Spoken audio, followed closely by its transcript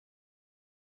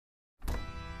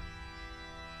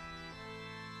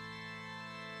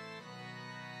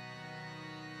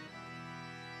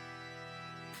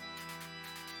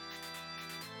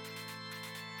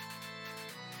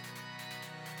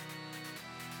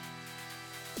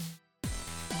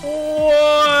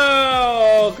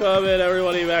Welcome in,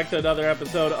 everybody, back to another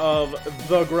episode of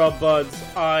The Grub Buds.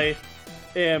 I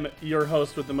am your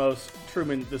host with the most,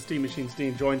 Truman, the Steam Machine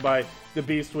Steam, joined by the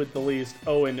beast with the least,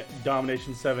 Owen,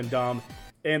 Domination 7 Dom,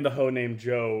 and the hoe named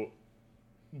Joe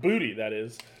Booty, that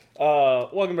is.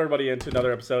 Welcome, everybody, into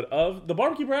another episode of the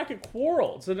Barbecue Bracket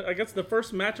Quarrel. So I guess the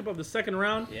first matchup of the second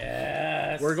round.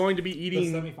 Yes. We're going to be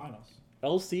eating the semifinals.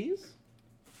 LCs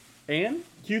and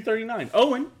Q39.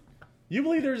 Owen, you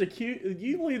believe there's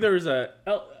a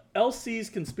LC's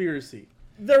conspiracy?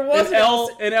 There was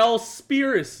an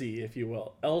L-spiracy, if you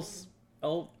will. There was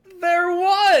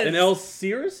an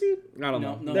L-spiracy? I don't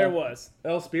know. No, there was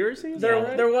L-spiracy?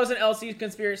 There was an LC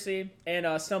conspiracy,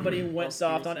 and somebody went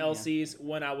soft on LCs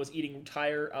when I was eating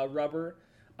tire rubber.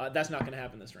 That's not going to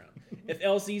happen this round. If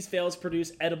LCs fails to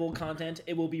produce edible content,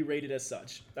 it will be rated as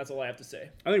such. That's all I have to say.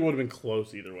 I think it would have been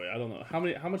close either way. I don't know.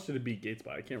 How much did it beat Gates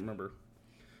by? I can't remember.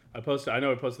 I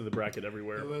know I posted the bracket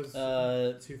everywhere. It was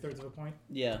 2/3 of a point.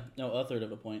 Yeah, no, a third of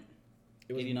a point.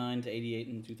 It was 89 to 88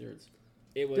 and 2/3.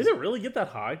 Did it really get that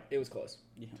high? It was close.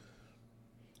 Yeah.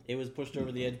 It was pushed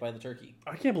over the edge by the turkey.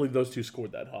 I can't believe those two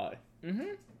scored that high.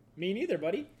 Mm-hmm. Me neither,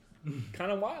 buddy.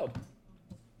 Kind of wild.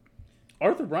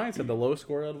 Arthur Bryant said the lowest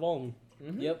score out of all of them.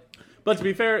 Mm-hmm. Yep. But to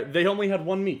be fair, they only had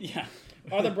one meat. Yeah.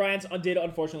 Arthur Bryant did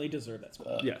unfortunately deserve that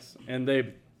score. Yes, and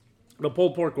the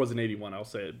pulled pork was an 81, I'll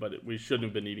say it, but we shouldn't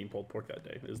have been eating pulled pork that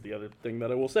day, is the other thing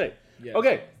that I will say. Yes.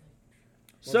 Okay,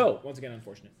 Once again,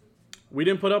 unfortunate. We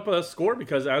didn't put up a score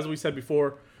because, as we said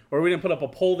before, or we didn't put up a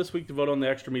poll this week to vote on the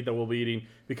extra meat that we'll be eating,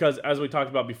 because, as we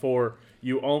talked about before,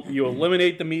 you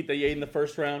eliminate the meat that you ate in the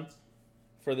first round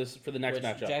for the next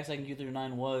matchup. Jack's second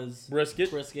Q39 was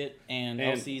brisket, and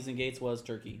LC's and Gates was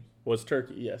turkey. Was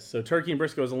turkey, yes. So turkey and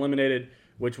brisket was eliminated,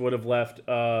 which would have left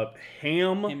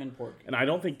ham and pork. And I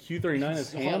don't think Q39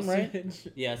 is ham, right?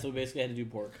 Yeah, so we basically had to do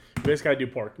pork. Basically had to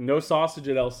do pork. No sausage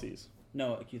at LC's.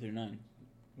 No, at Q39.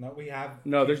 No, we have.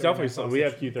 No, there's definitely we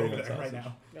have Q39 sausage right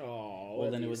now. Oh, well,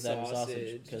 then it was that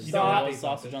sausage because You there don't have was the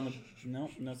sausage on the no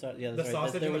sausage. Yeah, that's The right.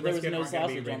 sausage There and was the no brisket aren't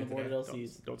sausage gonna on be the board at rated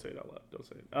LC's. Don't say it out loud. Don't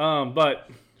say it. But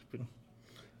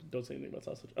don't say anything about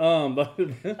sausage. But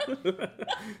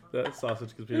that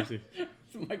sausage conspiracy.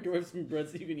 Microwave some bread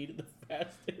so you can eat it the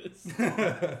fastest.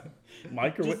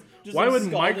 Microwave. Just Why would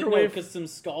scalding, microwave? Because some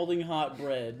scalding hot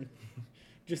bread.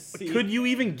 Just see. Could you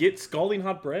even get scalding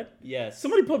hot bread? Yes.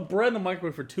 Somebody put bread in the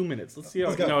microwave for 2 minutes. Let's see how.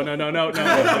 Let's go. No. Don't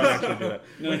actually do that.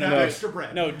 No, We have extra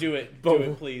bread. No, do it. But, do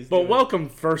it, please. But do it. welcome,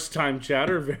 first time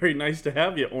chatter. Very nice to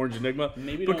have you, Orange Enigma.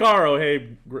 Maybe don't- Picaro,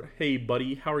 hey,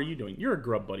 buddy, how are you doing? You're a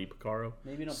grub buddy, Picaro.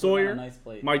 Maybe don't Sawyer, put it on a nice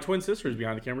plate. my twin sister is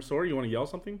behind the camera. Sawyer, you want to yell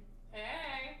something? Hey.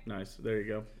 Nice. There you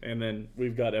go. And then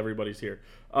we've got everybody's here.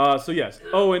 So yes,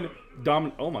 Owen,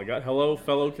 oh my God, hello,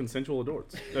 fellow consensual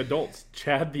adults.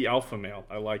 Chad the alpha male.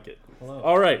 I like it. Hello.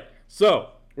 All right. So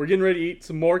we're getting ready to eat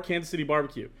some more Kansas City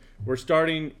barbecue. We're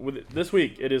starting with this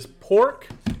week. It is pork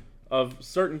of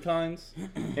certain kinds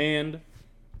and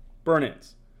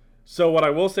burn-ins. So what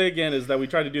I will say again is that we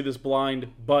tried to do this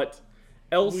blind, but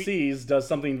LC's does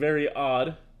something very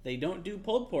odd. They don't do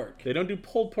pulled pork. They don't do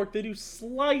pulled pork. They do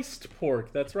sliced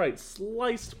pork. That's right,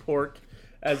 sliced pork,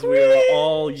 as we are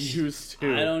all used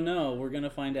to. I don't know. We're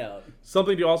gonna find out.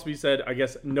 Something to also be said, I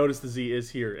guess, Notice the Z is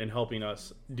here and helping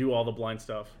us do all the blind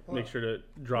stuff. Make sure to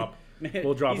drop.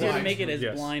 We'll drop Easier to lines. make it as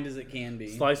Yes. blind as it can be.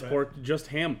 Sliced pork, just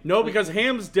ham. No, because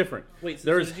ham's different. Wait, so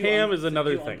There's did you ham is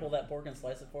another did you thing. Pull that pork and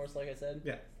slice it for us, like I said.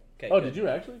 Yeah, Okay. Oh, good. did you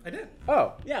actually? I did.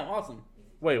 Oh, Yeah, awesome.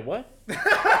 wait, what?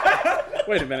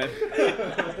 Wait a minute.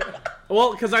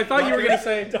 Well, because I thought you were gonna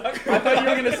say. I thought you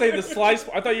were gonna say the sliced.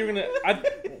 I thought you were gonna.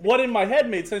 What in my head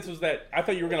made sense was that I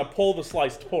thought you were gonna pull the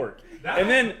sliced pork, and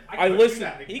then I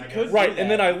listened. He could do Right, that. and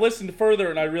then I listened further,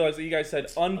 and I realized that you guys said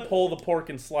unpull the pork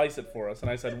and slice it for us, and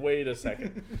I said, wait a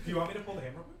second, Do you want me to pull the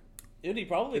ham real quick? Dude, he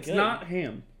probably it's could. not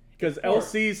ham, because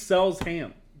LC sells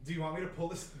ham. Do you want me to pull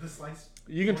the slice?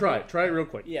 You can try it real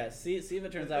quick. Yeah. See if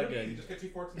it turns out good. Just get 2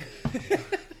 forks.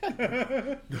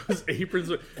 And Those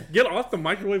aprons, get off the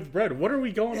microwave bread. What are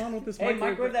we going on with this Hey,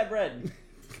 microwave that bread.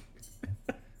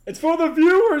 It's for the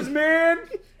viewers, man.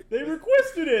 They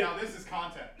requested it. Now this is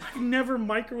content. I've never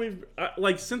microwaved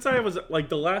like since I was like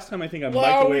the last time I think I Well,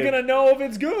 how are we microwaved. gonna know if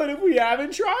it's good if we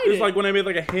haven't tried It was it? like when I made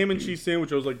like a ham and cheese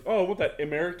sandwich. I was like, oh, I want that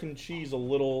American cheese a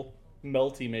little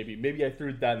melty. Maybe I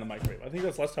threw that in the microwave. I think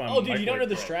that's the last time. Oh, dude, you don't know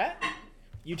the microwaved strat?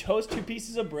 You toast 2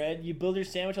 pieces of bread, you build your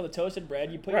sandwich on the toasted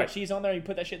bread, you put your Right. cheese on there, and you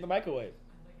put that shit in the microwave.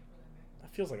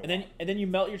 That feels like a And then you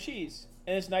melt your cheese.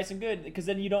 And it's nice and good because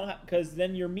then you don't because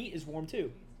then your meat is warm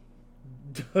too.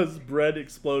 Does bread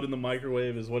explode in the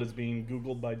microwave is what is being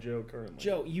Googled by Joe currently.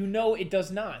 Joe, you know it does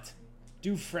not.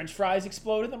 Do French fries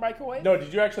explode in the microwave? No,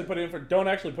 did you actually put it in for? Don't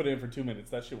actually put it in for 2 minutes.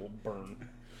 That shit will burn.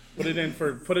 Put it in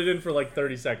for like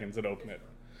 30 seconds and open it.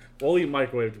 We'll eat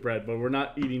microwaved bread, but we're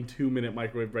not eating 2-minute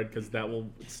microwave bread because that will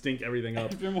stink everything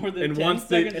up. After more than And 10 once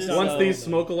seconds or so, these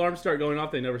smoke alarms start going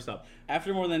off, they never stop.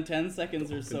 After more than 10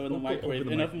 seconds or so in the Go microwave, open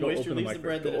the enough mic- go moisture open the leaves the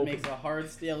bread microwave. that Go it makes a hard,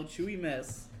 stale, chewy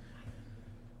mess.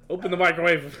 Open the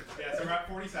microwave. Yeah, so we're at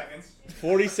 40 seconds.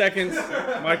 40 seconds,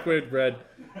 microwave bread.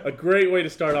 A great way to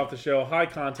start off the show. High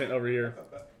content over here.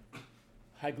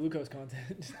 High glucose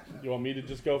content. You want me to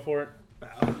just go for it?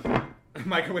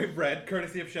 Microwave bread,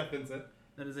 courtesy of Chef Vincent.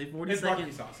 That is a His 40-second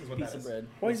barbecue sauce is what piece that of is. bread.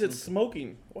 Why is it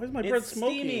smoking? Why is my bread It's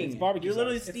smoking? steaming. It's barbecue You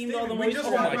literally sauce. steamed It's all the steaming. We moisture.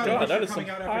 just Oh talked my about god, moisture that is some coming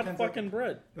out after hot 10 fucking seconds.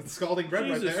 bread. That's scalding bread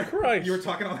Jesus right there. Christ. You were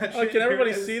talking all that Oh, shit. can here it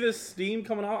everybody is. see this steam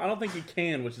coming out? I don't think you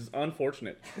can, which is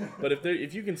unfortunate. But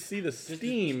if you can see the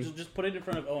steam, Just put it in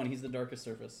front of Owen. He's the darkest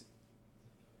surface.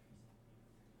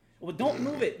 Well, don't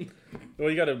move it.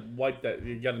 well, you gotta wipe that.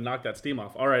 You gotta knock that steam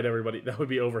off. All right, everybody, that would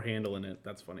be overhandling it.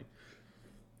 That's funny.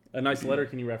 A nice letter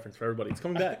can you reference for everybody? It's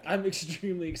coming back. I'm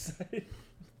extremely excited.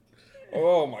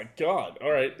 Oh my god!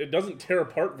 All right, it doesn't tear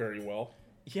apart very well.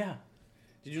 Yeah.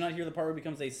 Did you not hear the part where it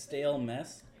becomes a stale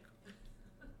mess?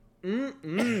 Good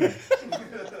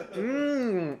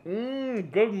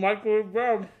microwave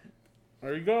bread.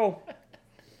 There you go.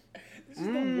 This is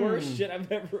the worst shit I've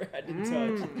ever had to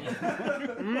touch.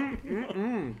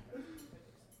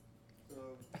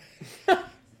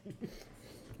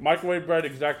 Microwave bread,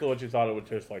 exactly what you thought it would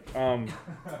taste like.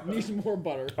 Needs more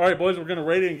butter. All right, boys, we're gonna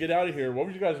rate it and get out of here. What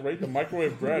would you guys rate the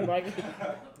microwave bread?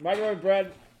 Microwave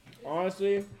bread,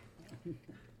 honestly,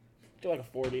 feel like a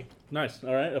 40. Nice.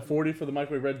 All right, a 40 for the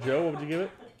microwave bread. Joe, what would you give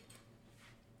it?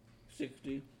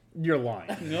 60. You're lying.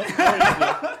 Nope.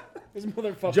 This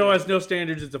motherfucker. Joe has no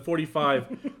standards. It's a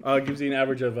 45. Gives you an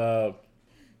average of, I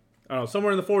don't know,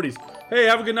 somewhere in the 40s. Hey,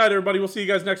 have a good night, everybody. We'll see you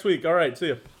guys next week. All right, see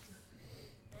ya.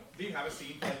 Do you have a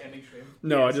scene for like ending stream?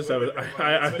 No, I just have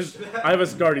I have a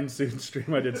starting soon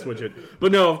stream. I did switch it,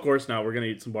 but no, of course not. We're gonna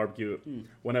eat some barbecue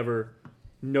whenever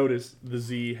Notice the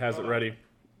Z has it ready.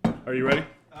 Are you ready?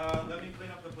 Let me clean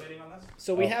up the plating on this.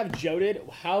 So we have Joded.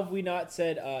 How have we not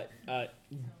said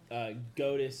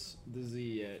Goatus the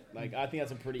Z yet? Like, I think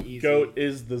that's a pretty easy. Goat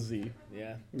is the Z.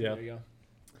 Yeah. Yeah. There you go.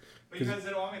 Because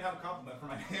they don't want me to have a compliment for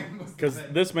my name. Because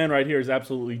this man right here is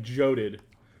absolutely joded,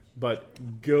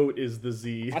 but goat is the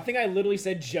Z. I think I literally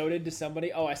said Joded to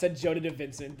somebody. Oh, I said Joded to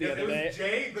Vincent the It other was day.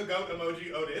 Jay, the goat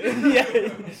emoji, Odin.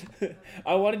 Yeah.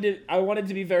 I wanted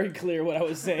to be very clear what I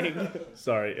was saying.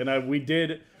 Sorry, and we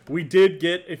did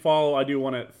get a follow. I do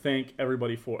want to thank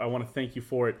everybody for. I want to thank you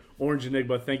for it. Orange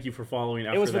Enigma, thank you for following.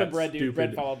 After was for the that bread, dude. stupid,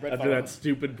 Bread follow, bread after follow. that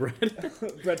stupid bread.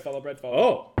 Bread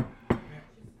follow. Oh,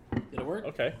 Did it work?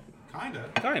 okay, Kinda.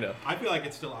 kinda. I feel like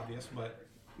it's still obvious, but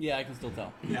Yeah, I can still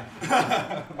tell.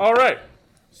 yeah. All right,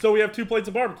 so we have 2 plates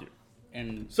of barbecue.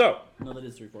 And So no, that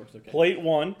is 3 forks. Okay. plate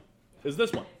 1 is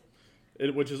this one,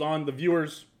 which is on the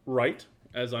viewer's right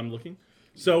as I'm looking.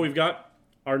 So we've got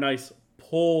our nice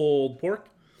pulled pork,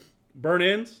 burnt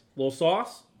ends, little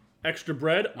sauce, extra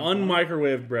bread,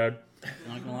 unmicrowaved bread.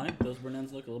 Not gonna lie, those burn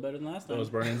ends look a little better than last time. Those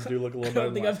burnt ends do look a I little better.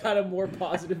 don't think than I've had a more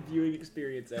positive viewing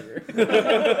experience ever.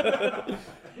 last.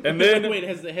 And then Wait,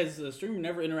 has the streamer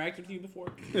never interacted with you before?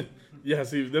 yeah,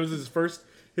 see, that was his first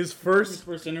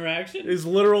First interaction? his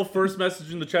literal first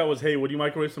message in the chat was, "Hey, would you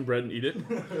microwave some bread and eat it?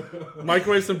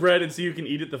 Microwave some bread and see who can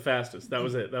eat it the fastest." That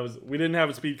was it. We didn't have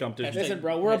a speed competition. Listen,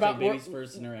 bro, we're about- baby's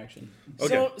first interaction. Okay.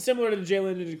 So similar to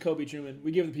Jalen and Jacoby Truman,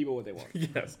 we give the people what they want.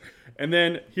 Yes. And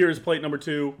then here's plate number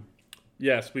 2.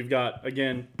 Yes, we've got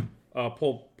again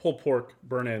pulled pork,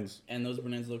 burnt ends. And those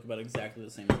burn ends look about exactly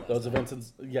the same as last Those time.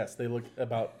 Vincent's, yes, they look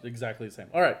about exactly the same.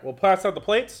 All right, we'll pass out the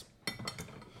plates.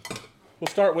 We'll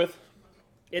start with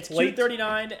It's Plate.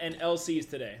 Q39 and LCs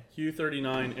today.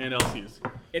 Q39 and LCs.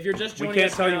 If you're just We joining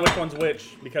can't us tell you now, which one's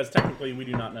which because technically we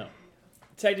do not know.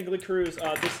 technically Cruz,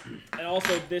 this and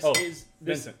also this Oh, is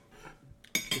this. Vincent,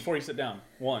 before you sit down,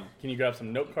 can you grab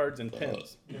some note cards and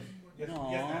pens? Yes,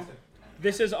 Aw. Master.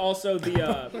 This is also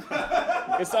the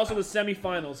it's also the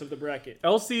semifinals of the bracket.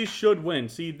 LCs should win.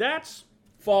 See, that's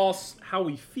False. how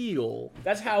we feel.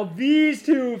 That's how these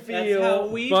two feel. That's how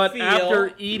we But feel.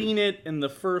 after eating it in the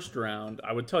first round,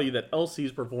 I would tell you that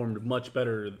LCs performed much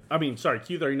better.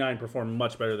 Q39 performed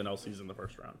much better than LCs in the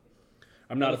first round.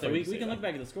 I'm not So afraid we to say can that. look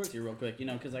back at the scores here real quick,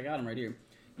 because I got them right here.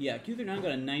 Yeah, Q39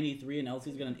 got a 93 and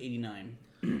LC's got an 89.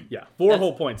 Yeah, 4 That's-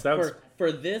 whole points. That's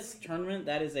For this tournament,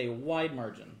 that is a wide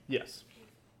margin. yes.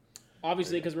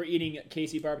 Obviously, because we're eating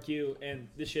KC barbecue and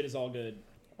this shit is all good.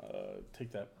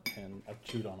 Take that pen. I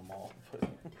chewed on them all.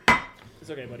 It's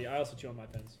okay, buddy. I also chew on my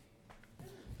pens.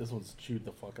 This one's chewed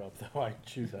the fuck up, though. I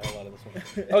chew the hell out of this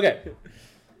one. Okay.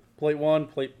 Plate 1,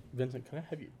 plate... Vincent, can I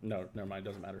have you... No, never mind.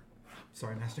 Doesn't matter.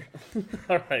 Sorry, master.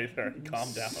 All right.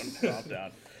 Calm down. Calm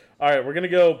down. All right, we're going to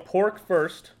go pork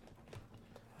first,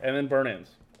 and then burn-ins.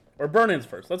 Or burn-ins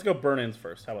first. Let's go burn-ins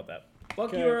first. How about that? Fuck,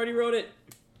 Okay. you already wrote it.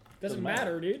 Doesn't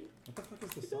matter, dude. What the fuck is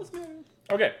this sauce?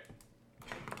 Okay.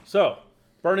 So,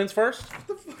 burn-ins first. What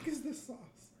the fuck is this sauce?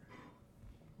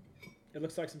 It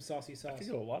looks like some saucy sauce. It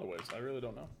could go a lot of ways. I really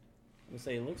don't know. We'll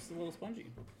say it looks a little spongy.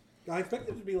 I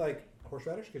expected it to be like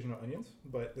horseradish because you know onions,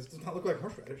 but this does not look like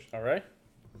horseradish. All right.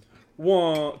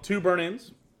 2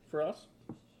 burn-ins for us.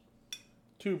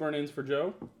 2 burn-ins for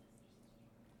Joe.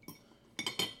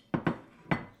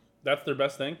 That's their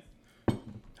best thing.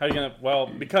 How are you gonna? Well,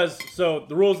 so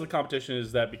the rules of the competition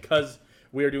is that because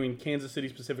we are doing Kansas City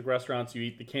specific restaurants, you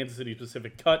eat the Kansas City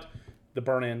specific cut, the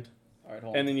burn-in, All right,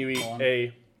 hold and then you eat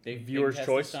a viewer's test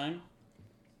choice. This time.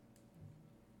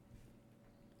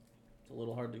 It's a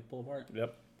little hard to pull apart.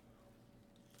 Yep.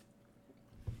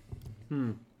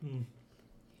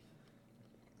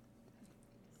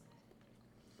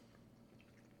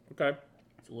 Okay.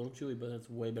 It's a little chewy, but it's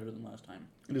way better than last time.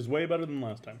 It is way better than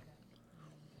last time.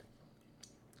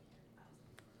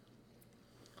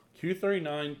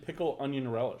 Q39 pickle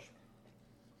onion relish.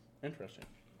 Interesting.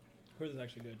 Hers is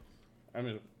actually good. I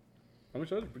mean, I'm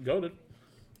excited. Goated.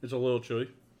 It's a little chewy.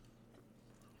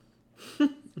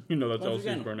 You know that's Once LC's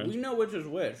again, burn-ins. we know which is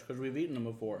which because we've eaten them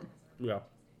before. Yeah.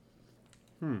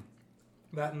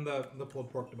 That and the pulled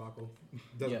pork debacle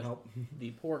doesn't Yes. help.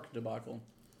 The pork debacle.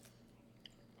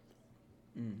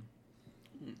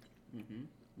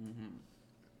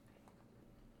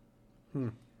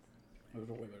 It was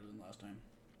way better than last time.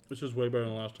 This is way better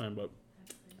than last time, but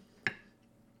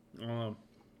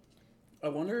I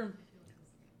wonder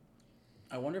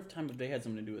if time of day had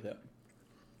something to do with it.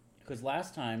 Because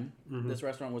last time this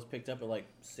restaurant was picked up at like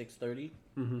 6:30,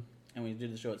 and we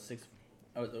did the show at 6.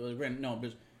 Oh, it was grand. No,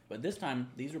 but this time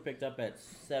these were picked up at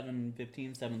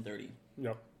 7:15, 7:30,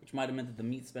 yeah, which might have meant that the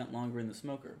meat spent longer in the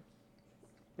smoker,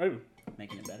 maybe.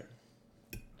 making it better.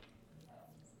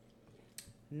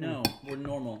 No, we're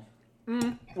normal.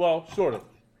 Well, sort of.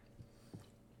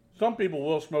 Some people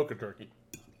will smoke a turkey.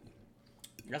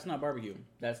 That's not barbecue.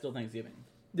 That's still Thanksgiving.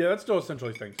 Yeah, that's still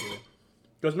essentially Thanksgiving.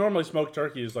 Because normally smoked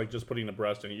turkey is like just putting a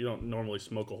breast in it. You don't normally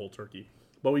smoke a whole turkey,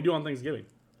 but we do on Thanksgiving.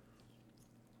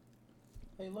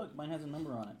 Hey, look, mine has a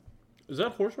number on it. Is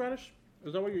that horseradish?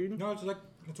 Is that what you're eating? No, it's like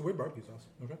it's a weird barbecue sauce.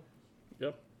 Okay.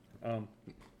 Yep.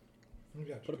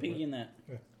 Put a pinky in that.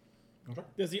 Yeah. Okay.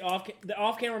 Does the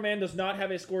off-camera man does not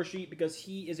have a score sheet because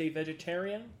he is a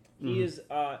vegetarian. He is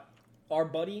our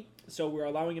buddy, so we're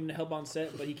allowing him to help on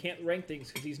set, but he can't rank things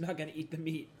because he's not going to eat the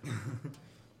meat.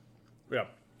 Yeah.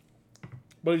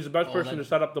 But he's the best Oh, person that- to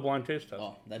set up the blind taste test.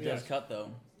 Oh, that Yes. does cut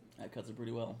though. That cuts it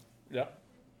pretty well. Yep.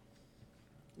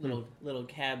 Little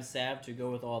cab sav to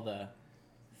go with all the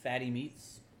fatty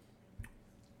meats.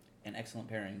 An excellent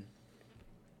pairing.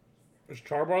 Is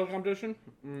Charbar the competition?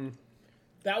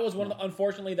 That was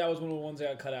unfortunately, that was one of the ones that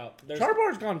got cut out.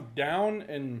 Charbar's gone down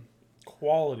in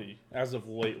quality as of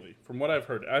lately, from what I've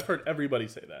heard. I've heard everybody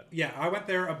say that. Yeah, I went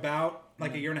there about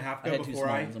like a year and a half I ago had two before I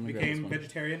small ones. I'm gonna grab this became one.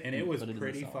 vegetarian, and it was Put it in the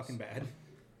pretty sauce. fucking bad.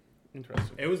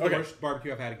 Interesting. It was the Okay. worst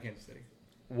barbecue I've had in Kansas City.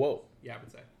 Whoa. Yeah, I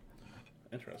would say.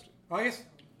 Interesting. Well, I guess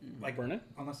like Burn it?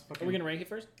 unless Are fucking we going to rank it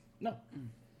first? No.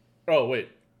 Oh, wait.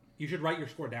 you should write your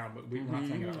score down, but we're not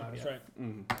saying it out loud That's yet.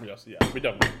 right. Yes, yeah. We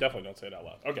definitely don't say it out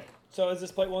loud. Okay. So is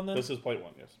this plate one then? This is plate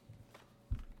 1, yes.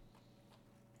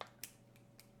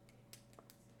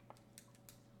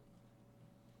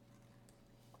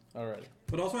 Alrighty.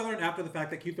 But also, I learned after the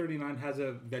fact that Q39 has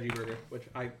a veggie burger, which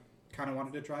I kind of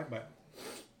wanted to try, but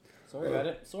Sorry about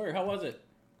it. Sorry, how was it?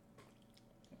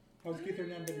 how's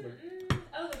Q39 veggie burger?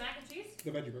 Oh, the mac and cheese?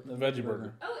 The veggie burger. The veggie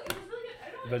burger. Oh, it was really good.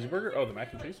 I don't know. Veggie it burger? was Oh, like the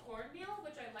mac and like cheese? cornmeal,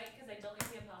 which I like because I don't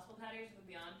like the Impossible patties with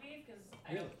Beyond Beef because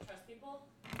I Really? don't trust people.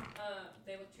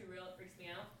 They look too real. It freaks me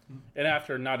out. And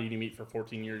after not eating meat for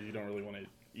 14 years, you don't really want to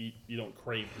eat. You don't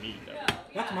crave meat. No, ever. yeah.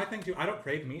 That's my thing too. I don't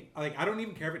crave meat. Like I don't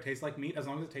even care if it tastes like meat as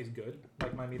long as it tastes good,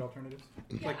 like my meat alternatives.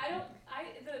 Yeah, Like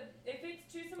if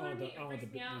it's too similar Oh, to the- meat, oh, it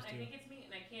freaks the me out. these I two. think it's meat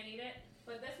and I can't eat it.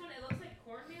 But this one, it looks like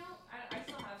cornmeal. I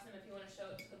still have some if you want to show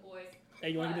it to the boys. Hey,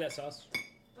 you want to give me that sauce?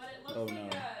 But it looks Oh, like no.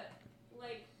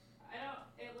 like I don't.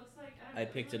 It looks like I don't I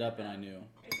know, picked look it up like and I that. knew.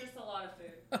 It's just a lot of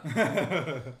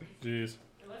food. Jeez.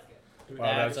 It was good. Wow,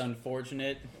 That's that's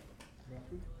unfortunate.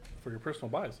 for your personal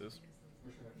biases.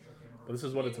 But this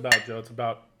is what it's about, Joe. It's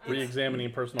about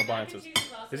re-examining personal Mac and biases. cheese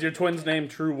is also Is your twin's name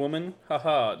True Woman?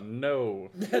 Haha, no.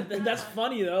 That's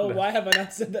funny though. Why have I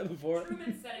not said that before?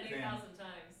 Truman said it 8,000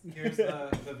 times. Here's the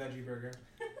veggie burger.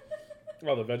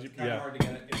 Oh, the veggie. Kind of Yeah. hard to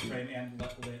get it in frame and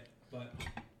lit, but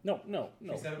No.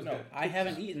 she said it was No. good. I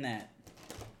haven't eaten that.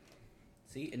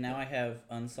 See, and now I have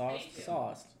unsauced, Thank you.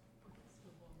 sauced.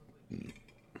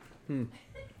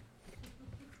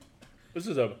 This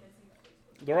is a.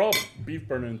 They're all beef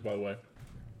burn-ins, by the way.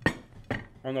 I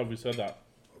don't know if we said that.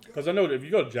 Because I know if you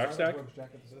go to Jack Stack,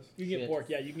 You can get Shit. pork.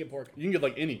 Yeah, you can get pork. you can get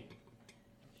like any.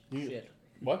 You- Shit.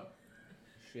 What?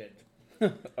 Shit.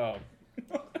 Oh.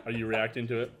 Are you reacting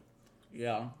to it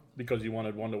Yeah. because you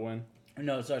wanted one to win?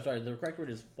 No, sorry. The correct word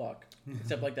is fuck.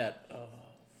 Except like that. Oh,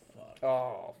 fuck.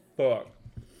 Oh, fuck.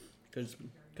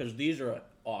 Because these are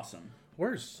awesome.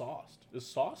 Where's sauced? Is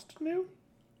sauced new?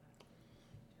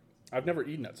 I've never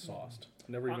eaten at sauced.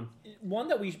 Never even. One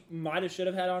that we might have should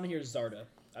have had on here is Zarda.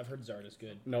 I've heard Zarda's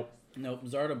good. Nope. Nope.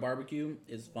 Zarda barbecue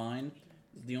is fine.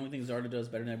 The only thing Zarda does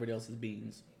better than everybody else is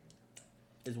beans.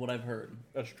 Is what I've heard.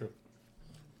 That's true.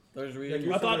 There's a Yeah, reason.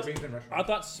 you I sell thought- their beans in I restaurants.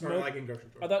 thought Or smoke. like in grocery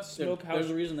stores. I thought There's smokehouse.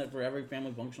 a reason that for every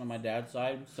family function on my dad's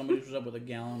side, somebody shows up with a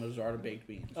gallon of Zarda baked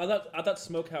beans. I thought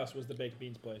Smokehouse was the baked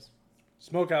beans place.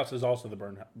 Smokehouse is also the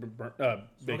baked Smokehouse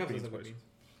beans is the place. beans.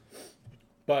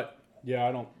 But yeah,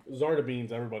 I don't. Zarda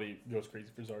beans. Everybody goes crazy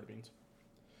for Zarda beans.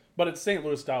 But it's St.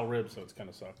 Louis style ribs, so it's kind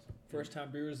of sucks. First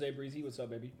time brewers, Zay Breezy. What's up,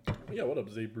 baby? Yeah, what up,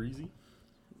 Zay Breezy?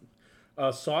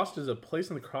 Sauced is a place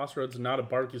in the crossroads, not a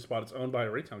barbecue spot. It's owned by a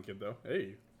Raytown kid, though.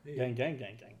 Hey. Hey. Gang, gang,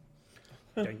 gang,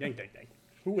 gang. Gang, gang, gang, gang.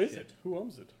 Who is it? Who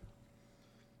owns it?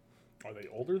 Are they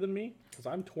older than me? Because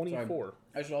I'm 24.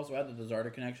 I should also add that the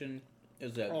Zarda connection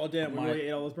is that Oh damn, we my, really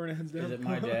ate all those burn ends down. is that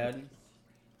my dad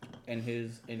and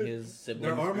his siblings.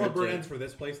 There are more would burn say, ends for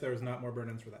this place. There is not more burn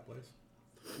ends for that place.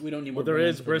 We don't need more. Well, there burn is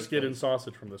ends from this brisket and place.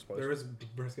 sausage from this place. There is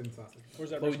brisket and sausage. Where's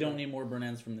that? But we restaurant? don't need more burn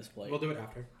ends from this place. We'll do it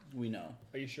after. We know.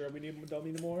 Are you sure we don't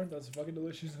need more? That's fucking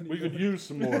delicious. We could use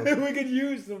some more, we could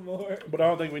use some more. but I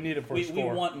don't think we need it for a We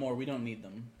score. want more. We don't need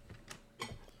them.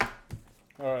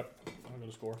 All right, I'm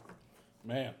gonna score.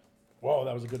 Man, whoa,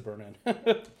 that was a good burn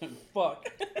end. Fuck.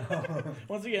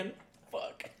 Once again,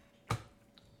 fuck.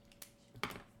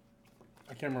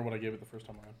 I can't remember what I gave it the first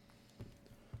time around,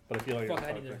 but I feel like Fuck, it was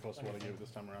I probably need pretty to- close to I what I need gave it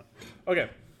this time around. Okay,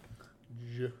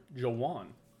 Jawan.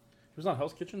 He was on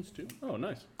Hell's Kitchens too. Oh,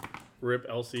 nice. Rip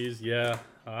LCs, yeah.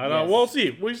 I don't. Yes. We'll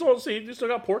see. We still see. You still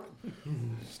got pork.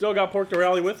 Still got pork to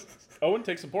rally with. Owen,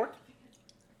 take some pork.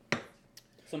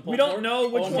 Some We pulled don't pork. know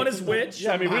which Owen, one take is some- which.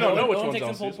 Yeah, I mean we don't know which Owen, one's take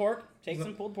some pulled LCs. pork. Take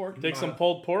some pulled pork. Take some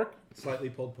pulled pork. Slightly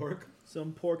pulled pork.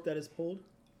 Some pork that is pulled.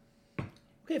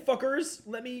 Okay, fuckers,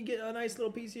 let me get a nice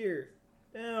little piece here.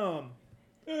 Damn.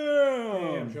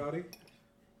 Damn, shoddy.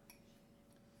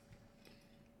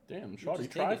 Damn, Shawty just take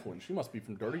it. trifling. She must be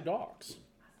from Dirty Dogs.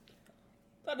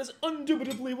 That is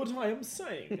indubitably what I am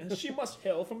saying. She must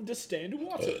hail from disdained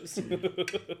waters.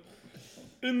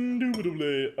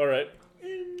 Indubitably. All right.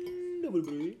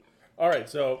 Indubitably. All right.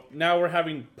 So now we're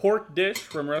having pork dish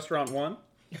from Restaurant One.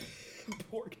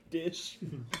 Pork dish.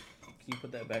 Can you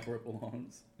put that back where it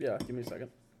belongs? Yeah. Give me a second.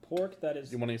 Pork that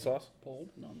is You want any sauce? pulled.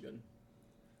 No, I'm good.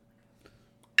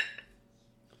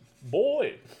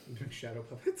 Boy. Shadow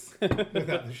puppets.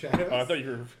 Without the shadows. Oh, I thought you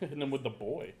were hitting them with the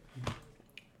boy.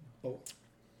 Oh.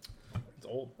 It's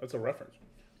old. That's a reference.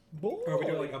 Boy. Or we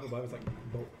do it like up above. It's like,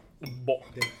 bolt. Bo-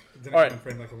 Didn't All right. come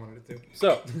frame like I wanted it to.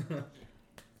 So,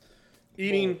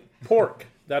 eating pork.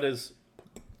 That is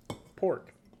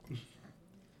pork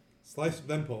Sliced,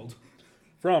 then pulled.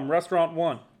 from Restaurant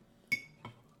One.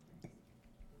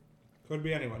 Could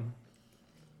be anyone.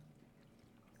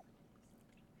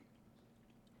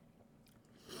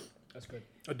 That's good.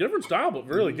 A different style, but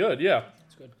really good. Yeah.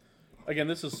 That's good. Again,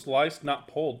 this is sliced, not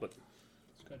pulled, but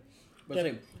That's good. But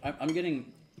say, I'm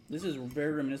getting. This is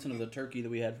very reminiscent of the turkey that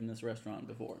we had from this restaurant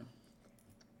before.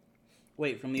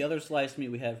 Wait, from the other sliced meat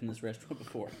we had from this restaurant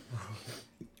before.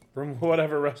 from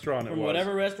whatever restaurant it From was.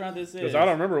 whatever restaurant this is. Because I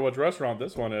don't remember which restaurant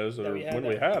this one is or That we had when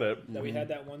we that- had it. That we had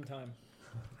that one time.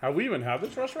 Have we even had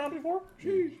this restaurant before?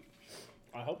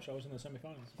 I hope so. I was in the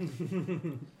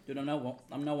semifinals. Dude, I'm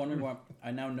now wondering why.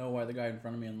 I now know why the guy in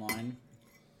front of me in line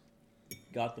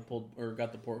got the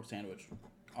pork sandwich.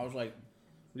 I was like,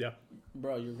 Yeah.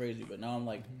 bro, you're crazy. But now I'm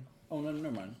like, oh no,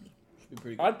 never mind. Should be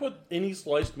pretty good. I'd put any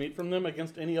sliced meat from them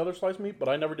against any other sliced meat, but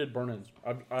I never did burn-ins.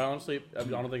 I honestly, I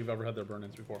don't think I've ever had their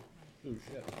burn-ins before. Ooh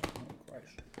shit! Oh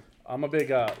Christ! I'm a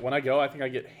big, when I go, I think I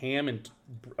get ham and,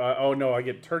 I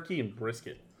get turkey and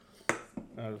brisket.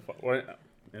 And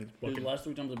Dude, fucking, the last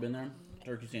 3 times I've been there,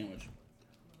 turkey sandwich.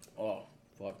 Oh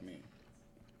fuck me.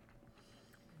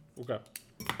 okay.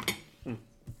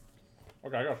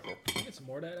 Okay, I got four. Get some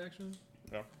more of that actually.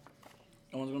 Yeah.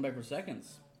 No one's going back for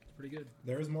seconds. It's pretty good.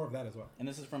 There is more of that as well. And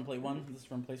this is from plate 1. This is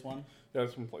from place 1. Yeah,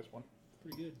 that's from place one.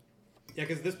 Pretty good. Yeah,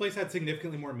 because this place had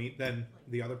significantly more meat than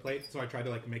the other plate, so I tried to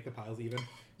like make the piles even. So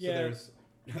Yeah. there's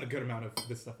a good amount of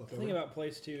this stuff left The over. thing about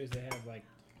place 2 is they have like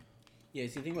Yeah,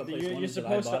 see, the thing about place you're, one you're is that I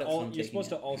supposed bought to it, so I'm you're taking supposed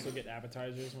to it. also get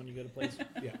appetizers when you go to place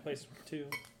Yeah. place 2.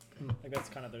 Like that's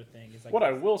kind of their thing. It's like What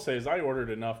I will say is I ordered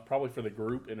enough probably for the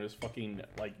group, and it was fucking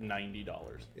like $90.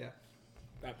 Yeah.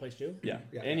 at place 2. Yeah.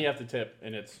 Yeah. And you have to tip,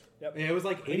 and it's. Yep. And it was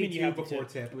like do you mean you 82 have to before tip?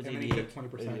 tip, It was and then he 88. tipped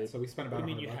 20%, so we spent What about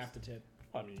do you mean you $100. have to tip?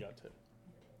 I mean, you got to tip.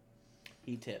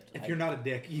 He tipped. If you're not a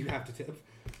dick, you have to tip.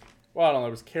 Well, I don't know.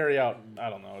 It was carry out. I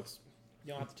don't know. It's.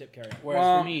 You don't have to tip carry out. Whereas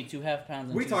Well, for me, 2.5 pounds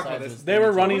and we 2 talked about sides this. was They were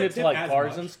 32. running wouldn't it to tip like as bars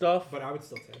much. and stuff. But I would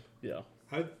still tip. Yeah.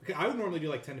 I would normally do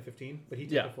like 10 to 15, but he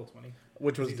tipped Yeah. a full 20.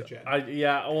 Which was. He's a Chad.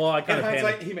 Well, I kind In of hindsight,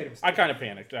 panicked. he made a mistake. I kind of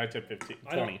panicked. I tipped 15,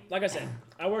 I don't, 20. like I said,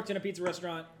 I worked in a pizza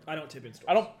restaurant. I don't tip in stores.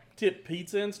 I don't tip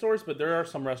pizza in stores, but there are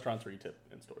some restaurants where you tip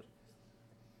in stores.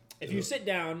 If you sit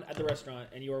down at the restaurant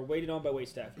and you are waited on by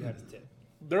waitstaff, you have to tip.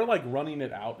 They're like running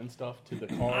it out and stuff to the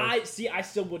car. I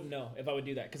still wouldn't know if I would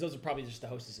do that because those are probably just the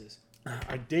hostesses.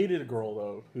 I dated a girl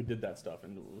though who did that stuff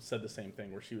and said the same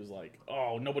thing where she was like,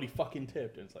 "Oh, nobody fucking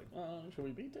tipped," and it's like, should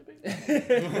we be tipping?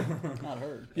 Not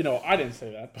heard. You know, I didn't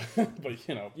say that, but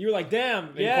you know, You were like,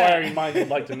 damn, inquiring yeah. minds would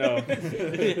like to know.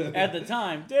 At the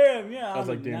time, damn, yeah. I was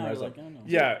like, damn, now I was you're like, I don't know.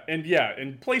 yeah,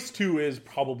 and place 2 is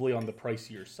probably on the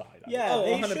pricier side. I would Yeah, Oh,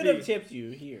 they 100 should have B. tipped you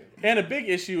here. And a big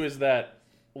issue is that,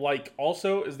 like,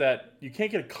 also is that you can't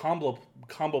get a combo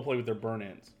play with their burn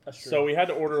ends. That's true. So we had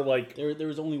to order like There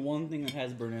was only one thing that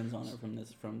has burn ends on it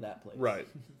from that place. right.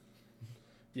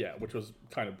 Yeah, which was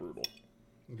kind of brutal.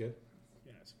 I'm good.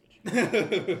 Yeah, it's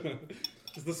good.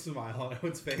 Just the smile on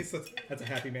Owen's face. That's a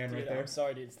happy man right Dude, there. I'm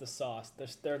sorry, dude. It's the sauce.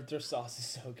 Their sauce is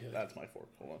so good. That's my fork.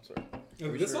 Hold on, sorry. Oh,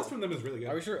 we this sure? sauce from them is really Are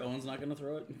we good. sure Owen's not going to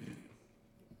throw it?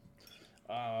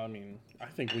 I mean, I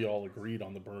think we all agreed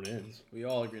on the burn ends. We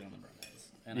all agreed on the burn ends.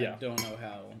 And Yeah. I don't know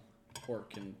how pork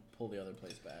can pull the other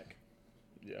place back.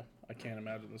 Yeah, I can't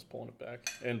imagine this pulling it back,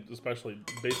 and especially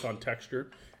based on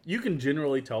texture. You can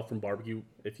generally tell from barbecue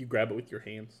if you grab it with your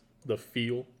hands, the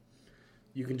feel.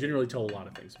 You can generally tell a lot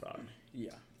of things about it.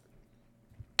 Yeah.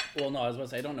 Well, no, I was about to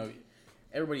say, I don't know.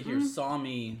 Everybody here saw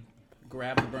me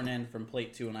grab the burn end from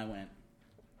plate 2, and I went,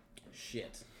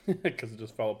 shit. Because it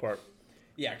just fell apart.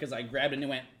 Yeah, because I grabbed it and it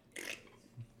went,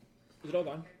 Is it all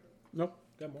gone? Nope.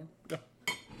 Got more?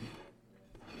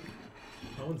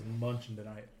 Owen's munching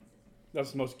tonight.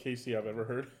 That's the most Casey I've ever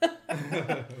heard.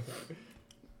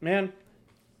 Man,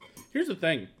 here's the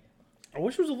thing. I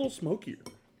wish it was a little smokier.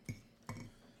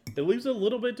 It leaves a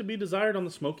little bit to be desired on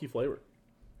the smoky flavor.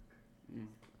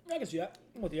 I can see that.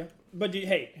 I'm with you. But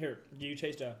hey, here. Do you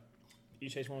taste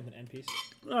one with an end piece?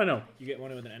 I know. You get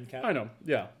one with an end cap? I know.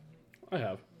 Yeah. I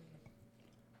have.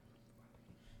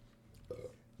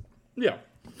 Yeah.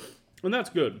 And that's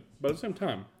good. But at the same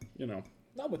time, you know.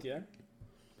 Not with you.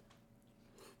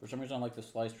 for some reason I like the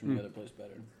slice from the other place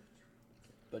better.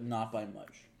 But not by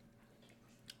much.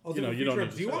 Also, You know, in the you don't future,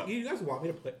 need to do you say want? that. You guys want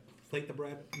me to plate the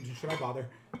bread? Should I bother?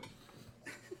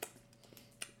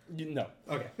 No.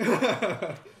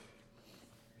 Okay.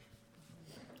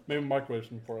 Maybe microwave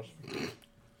some for us.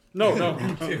 No,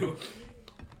 no. Two.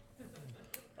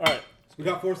 All right. We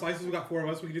got 4 slices. We got 4 of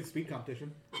us. We can do the speed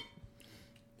competition.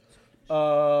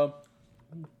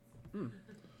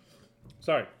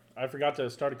 Sorry, I forgot to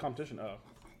start a competition.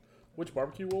 Which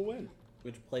barbecue will win?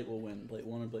 Which plate will win? Plate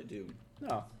 1 or plate 2?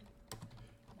 No.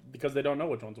 Because they don't know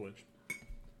which one's which.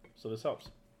 So this helps.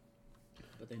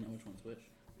 But they know which one's which.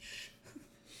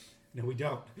 No, we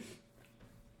don't.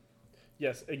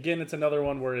 Yes, again, it's another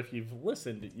one where if you've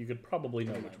listened, you could probably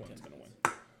know which one's going to win.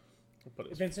 I'll put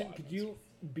it as Vincent, 5 could minutes. you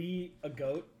be a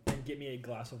goat and get me a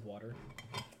glass of water?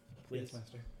 Please. Yes,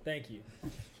 master. Thank you.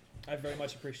 I very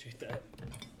much appreciate that.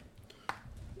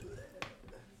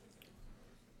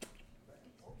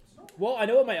 Well, I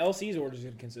know what my LC's order is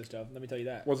going to consist of. Let me tell you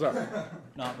that. What's that?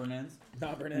 Not Bernan's?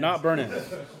 Not burn ends. Not burn-in.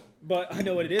 But I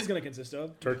know what it is going to consist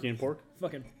of. Turkey and pork?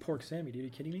 Fucking pork Sammy, dude. Are you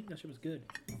kidding me? That shit was good.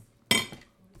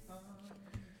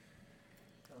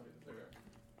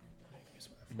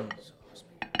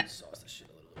 Sauce the shit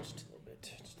a little bit. Just a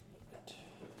little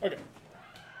bit. Okay.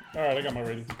 All right, I got my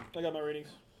ratings. I got my ratings.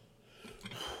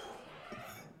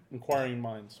 Inquiring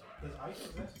minds. Does ice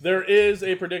exist? There is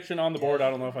a prediction on the board. I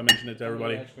don't know if I mentioned it to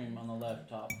everybody. Ice cream on the left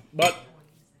top. But,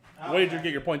 wager,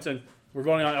 get your points in. We're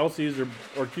going on LCs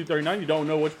or Q39. You don't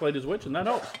know which plate is which, and that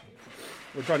helps.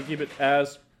 We're trying to keep it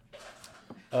as...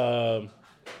 man,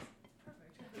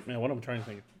 what am I trying to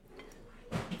think?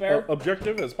 Fair.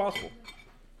 Objective as possible.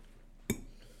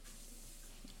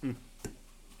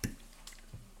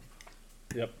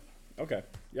 Yep. Okay.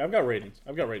 Yeah, I've got ratings.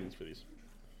 I've got ratings for these.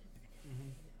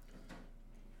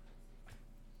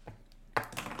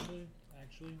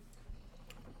 actually.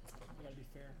 I gotta be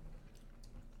fair.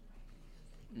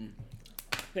 Mm.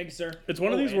 Thank you, sir. It's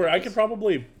one of Oh, these and where I this- could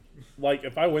probably, like,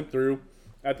 if I went through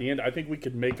at the end, I think we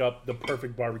could make up the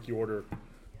perfect barbecue order.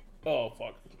 Oh,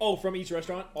 fuck. Oh, from each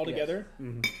restaurant altogether?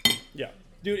 Yeah.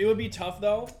 Dude, it would be tough,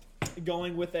 though,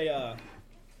 going with a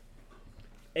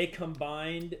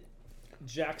combined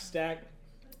Jack Stack,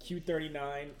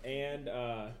 Q39,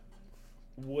 and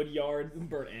Woodyard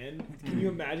burnt end. Can you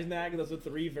imagine that? Because those are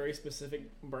three very specific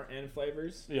burnt end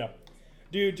flavors. Yeah.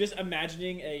 Dude, just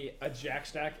imagining a Jack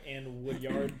Stack and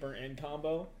Woodyard burnt end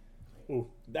combo. Ooh.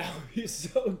 That would be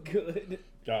so good.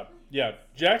 God. Yeah.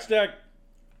 Jack Stack,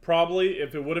 probably,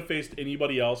 if it would have faced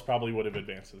anybody else, probably would have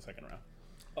advanced to the second round.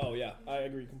 Oh, yeah. I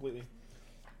agree completely.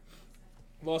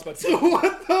 Well, I was about to So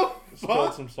what the Spilled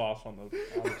fuck? some sauce on the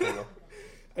table.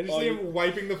 I just Oh, see you- him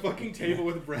wiping the fucking table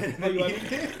with bread. And Oh, you then like,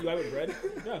 eating it. you like with bread?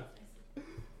 Yeah.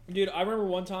 Dude, I remember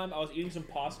one time I was eating some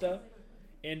pasta,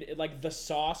 and like the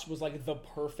sauce was like the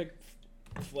perfect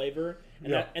flavor, and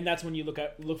Yeah. that's when you look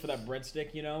for that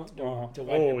breadstick, you know, to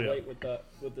wipe Oh, your yeah. plate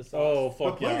with the sauce. Oh, The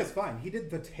fuck plate yeah. is fine. He did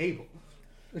the table.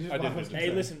 I did this.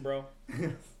 Hey, listen, bro.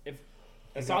 If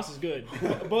the sauce is good,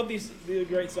 both these are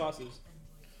great sauces.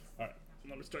 All right.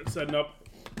 Let me start setting up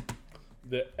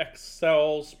the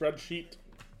Excel spreadsheet.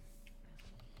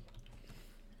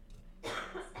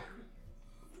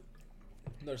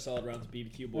 Another solid round of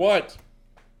BBQ. Boys. What?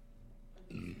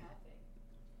 Happened.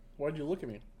 Why'd you look at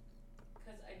me?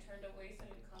 Because I turned away so I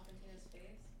didn't cough into his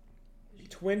face.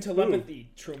 Twin telepathy,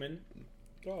 Truman.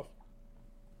 Go off.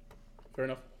 Fair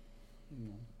enough.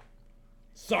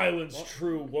 Silence,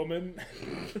 true woman.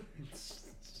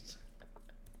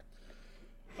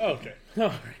 Okay. All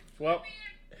right. Well,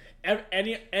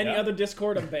 Any Yeah. other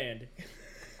Discord, I'm banned.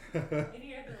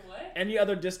 Any other what? Any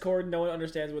other Discord, no one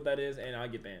understands what that is, and I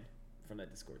get banned from that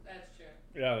Discord. That's true,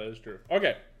 yeah, that is true.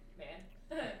 Okay.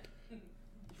 man.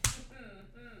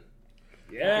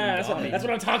 Yeah, Fucking that's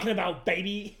what I'm talking about,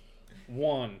 baby.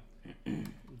 1.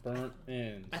 Burnt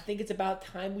ends. I think it's about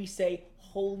time we say,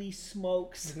 holy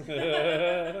smokes.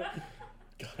 God,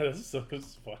 that's so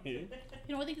funny.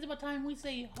 You know, I think it's about time we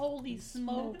say, holy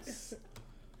smokes.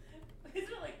 Isn't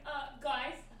it like,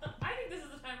 guys, I think this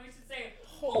is the time we should say,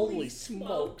 Holy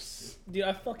smokes. Dude,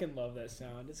 I fucking love that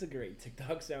sound. It's a great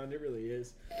TikTok sound. It really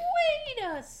is. Wait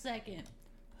a second.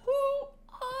 Who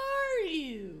are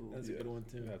you? That's a good one,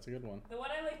 too. That's a good one. The one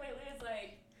I like lately is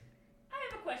like, I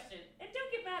have a question, and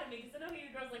don't get mad at me because I know you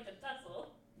girls like to tussle.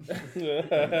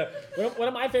 One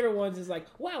of my favorite ones is like,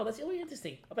 wow, that's really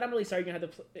interesting. But I'm really sorry you're going to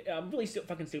have to... I'm really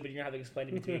fucking stupid. You're going to have to explain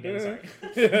it to me again.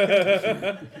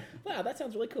 Sorry. Wow, that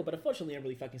sounds really cool. But unfortunately, I'm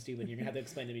really fucking stupid. You're going to have to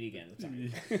explain it to me again. I'm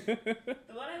sorry.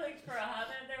 The one I liked for a hot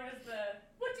minute there was the,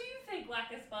 what do you think,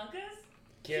 Lacus Bunkus?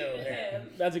 Kill Shoot him. him.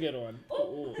 That's a good one.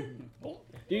 Oh. Ooh.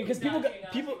 Dude, because people Naughty,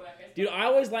 get... people. naughty Lacus Dude, Bunkus. I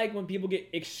always like when people get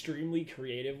extremely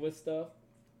creative with stuff.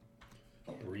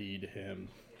 Breed him.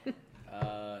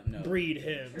 No. Breed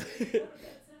him. What did that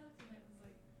sound?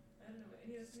 And I was like, I don't know what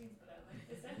any of this means, but I like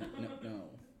the sound. No.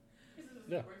 This is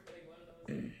Yeah. worth putting one of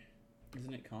those.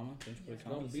 Isn't it comma? Don't you put a It's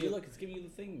comma? gonna See, be- look, it's giving you the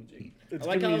thing, Jake. It's I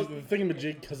like giving how- me the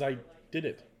thingamajig because I did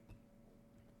it.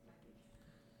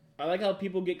 I like how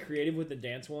people get creative with the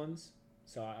dance ones.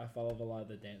 So I follow a lot of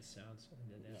the dance sounds.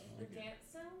 The dance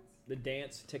sounds? The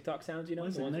dance TikTok sounds, you know? Why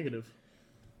is the it ones- negative?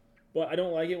 But I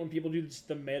don't like it when people do just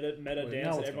the meta Wait, dance now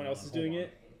and what's everyone going else on? is Hold doing on.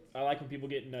 it. I like when people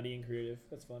get nutty and creative.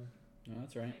 That's fun. No,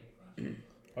 that's right.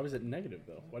 Why was it negative,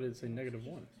 though? Why did it say -1? It'd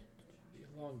be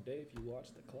a long day if you watch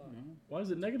the clock. I don't know. Why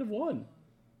is it -1?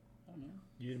 I don't know.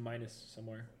 You did minus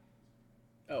somewhere.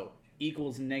 Oh,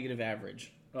 equals negative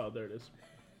average. Oh, there it is.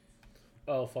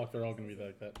 Oh, fuck, they're all going to be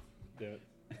like that. Damn it.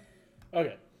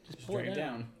 Okay. Just pull it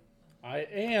down. I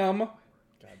am...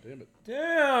 God damn it.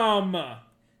 Damn!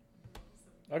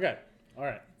 Okay. All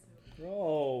right.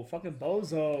 Bro, fucking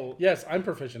bozo. Yes, I'm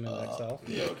proficient in Excel.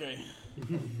 Yeah, okay.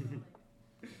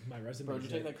 My resume. Bro, did you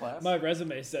take that class? My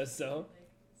resume says so.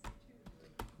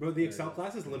 Bro, the Excel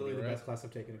class is literally the Right. best class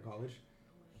I've taken in college.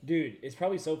 Dude, it's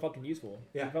probably so fucking useful.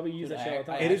 Yeah. You probably use Dude, that shit all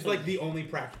the I time. It is actually- like the only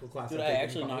practical class Dude, I've I taken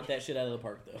actually in college. knocked that shit out of the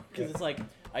park, though. Because it's like,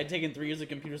 I'd taken 3 years of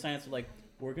computer science, like,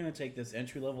 we're going to take this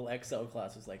entry-level Excel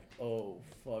class. It's like, oh,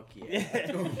 fuck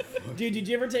yeah. Dude, did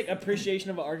you ever take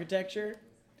appreciation of architecture?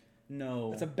 No.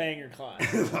 That's a banger class.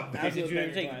 Did you Absolute ever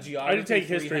banger take class. geography I did take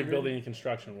history of 300? building and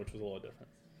construction, which was a little different.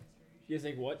 You guys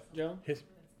think what, Joe?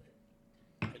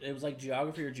 It was like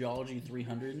geography or geology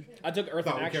 300. I took Earth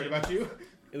in Thought we cared Action. about you.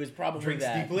 It was probably Drinks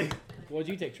that. deeply. What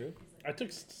did you take, True? I took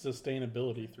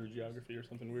sustainability through geography or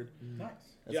something weird. Nice.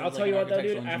 That Yeah, I'll sounds tell like you an what though, dude.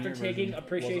 architectural After engineer taking version.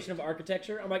 appreciation of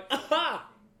architecture, I'm like, aha!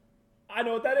 I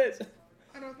know what that is.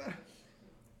 I know that.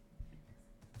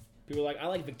 People are like, I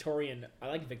like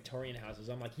Victorian houses.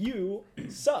 I'm like, you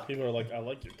suck. People are like, I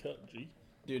like your cut, G.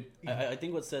 Dude, I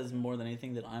think what says more than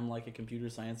anything that I'm like a computer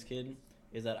science kid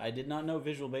is that I did not know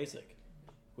Visual Basic,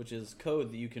 which is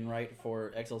code that you can write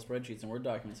for Excel spreadsheets and Word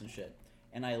documents and shit.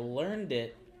 And I learned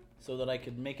it so that I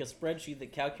could make a spreadsheet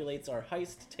that calculates our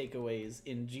heist takeaways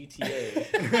in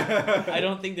GTA. I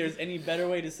don't think there's any better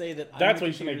way to say that. That's I'm a what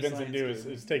you should make computer Vincent do science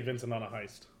kid. is take Vincent on a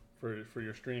heist for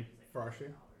your stream. For our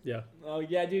stream. Yeah. Oh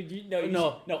yeah, dude. You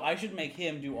know, No, I should make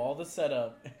him do all the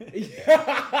setup.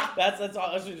 That's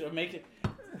all. I should make it.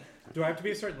 Do I have to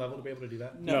be a certain level to be able to do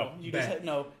that? No. You Bet.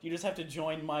 just you just have to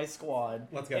join my squad.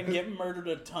 Let's go. And get murdered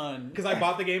a ton. Because I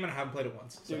bought the game and I haven't played it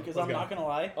once. Dude, because let's I'm go. not gonna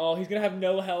lie. Oh, he's gonna have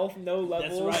no health, no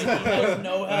That's levels. right. He has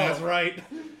no help. That's right.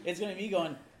 It's gonna be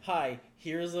going. Hi,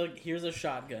 here's a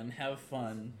shotgun. Have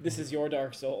fun. This is your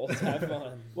Dark Souls. Have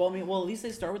fun. Well, I mean, at least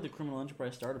they start with the Criminal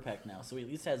Enterprise starter pack now, so he at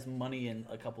least has money and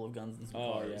a couple of guns and some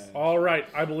Oh, cars. yeah. All right.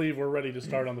 I believe we're ready to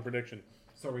start on the prediction.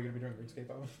 So are we going to be doing RuneScape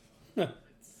on?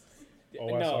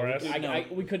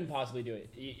 OSRS? We couldn't possibly do it.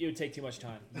 It would take too much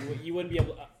time. You wouldn't be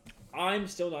able. I'm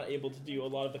still not able to do a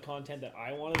lot of the content that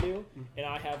I want to do, and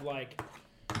I have like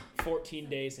 14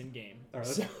 days in game. All right,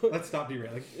 So- let's stop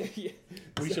derailing. Yeah.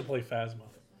 We should play Phasma.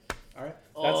 All right.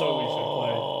 That's what we should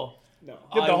Oh. No.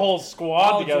 Get the I- whole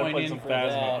squad I'll together join and play in some for Phasma.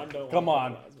 that. I don't Come want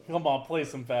on. to play Phasma. Come on, play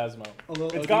some Phasma. A little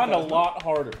It's OG gotten a Phasma. lot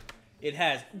harder. It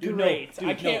has. Dude, Great. No,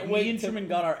 I can't wait Me and to- Truman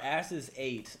got our asses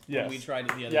ate Yes. when we tried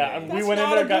it the other Yeah, day. we That's went in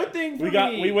not there. a Got, good thing we for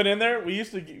got. me. We went in there. We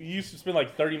used to spend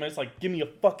like 30 minutes. Like, give me a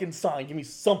fucking sign. Give me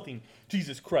something.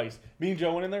 Jesus Christ. Me and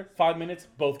Joe went in there. 5 minutes.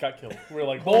 Both got killed. We were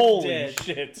like, Both holy dead.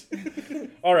 shit.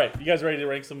 All right, you guys ready to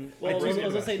rank some? Well, I was did gonna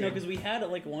that, say no yeah. because we had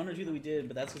like one or two that we did,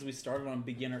 but that's because we started on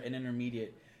beginner and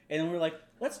intermediate, and then we were like,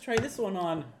 let's try this one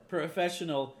on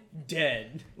professional.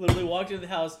 Dead. Literally walked into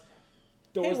the house.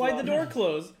 Hey, Doors why'd the locked. door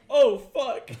close? Oh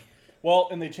fuck. Well,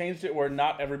 and they changed it where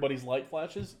not everybody's light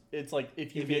flashes. It's like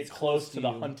if you If get it's close close to to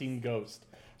the you. hunting ghost.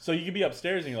 So you could be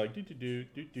upstairs and you're like, do,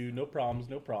 no problems.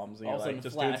 And All you're of a like, sudden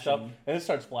just doing stuff. flashing. And it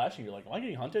starts flashing. You're like, am I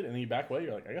getting hunted? And then you back away.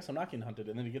 You're like, I guess I'm not getting hunted.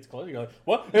 And then it gets closer. You're like,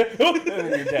 what? and then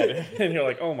you're dead. And you're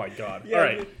like, oh my god. Yeah, All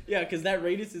right. Yeah, because that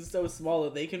radius is so small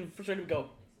that they can straight up go,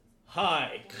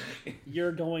 hi.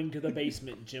 You're going to the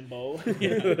basement, Jimbo.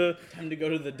 Yeah. Time to go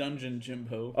to the dungeon,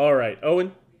 Jimbo. All right,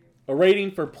 Owen. A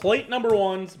rating for plate number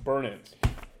one's burn-ins.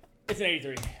 It's an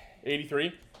 83.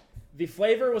 83. The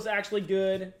flavor was actually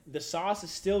good. The sauce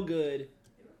is still good,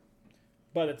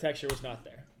 but the texture was not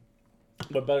there.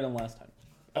 But better than last time.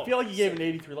 I Oh, feel like you gave an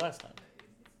 83 last time.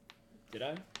 Did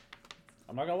I?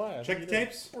 I'm not gonna lie. I Check think the you did.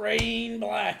 tapes. Brain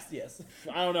blast. Yes.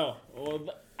 I don't know. Well,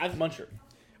 I've Muncher.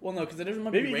 Well, no, because I didn't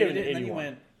remember Maybe you you gave rated it it, and then you 81.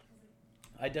 went.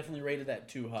 I definitely rated that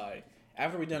too high.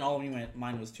 After we done all of them, you went.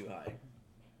 Mine was too high.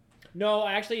 No,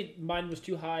 actually, mine was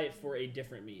too high for a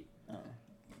different meat. Oh,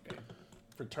 okay.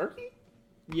 For turkey?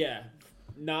 Yeah,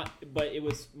 not. But it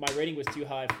was my rating was too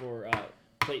high for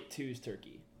plate 2's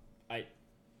turkey.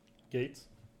 Gates?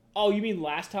 Oh, you mean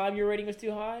last time your rating was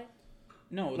too high?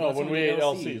 No, No, that's when we did ate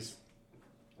LCs.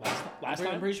 Last I'm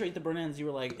time? pretty sure you ate the burn ends. You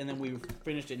were like, and then we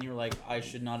finished it, and you were like, I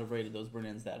should not have rated those burn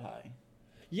ends that high.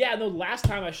 Yeah, no. Last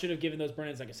time I should have given those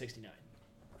burn-ins like a 69,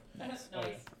 Nice.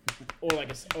 Nice. or like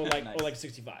Nice. or like a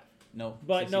 65. No,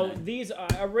 But no, 69. these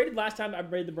I rated last time. I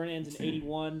rated the burn-ins in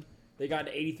 81. They got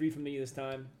an 83 from me this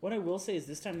time. What I will say is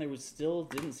this time they was still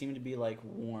didn't seem to be like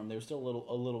warm. They were still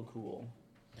a little cool.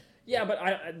 Yeah, but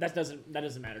that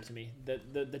doesn't matter to me.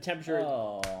 The temperature,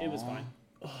 it was fine.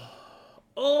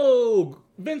 Oh,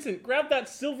 Vincent, grab that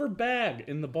silver bag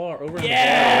in the bar over in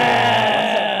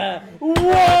Yeah! the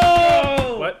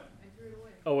bar. What? I threw it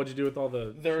away. Oh, what'd you do with all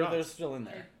the They're shots? still in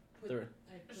there. Put- They're-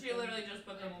 I put She literally just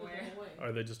put them away.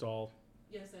 Are they just all...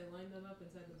 Yes, I lined them up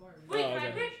inside the bar. Wait, can I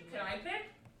okay. pick? Can I pick?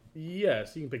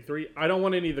 Yes, you can pick 3. I don't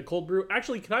want any of the cold brew.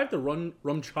 Actually, can I have the rum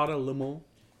chata limon?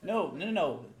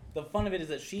 No. The fun of it is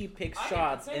that she picks I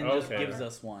shots can and pick just Okay. gives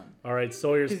us one. All right,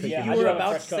 Sawyer's Because picking. Yeah, you I were do have a about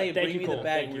to fresh cut. say, Thank bring you, me Cole. the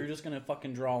bag. Thank We you. were just gonna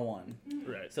fucking draw one.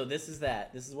 Right. So this is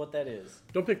that. This is what that is.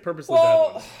 Don't pick purposely bad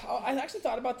Well, ones. I actually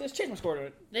thought about this. Change my score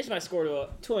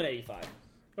to an 85.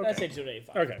 That's Okay. it to an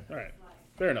 85. Okay, all right.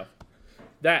 Fair enough.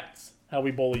 That's how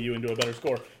we bully you into a better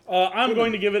score. I'm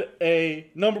going to give it a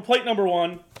plate number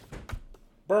 1,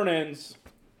 burn ends,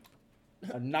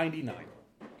 a 99.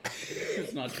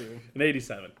 It's not true. An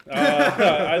 87.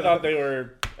 I thought they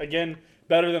were, again,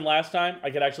 better than last time. I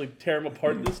could actually tear them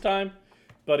apart this time.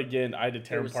 But again, I had to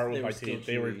tear them apart with my teeth.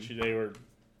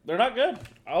 They're not good.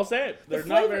 I'll say it. They're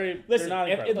not flavor- very, listen, they're not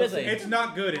if- incredible. listen, It's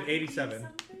not good at 87.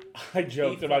 I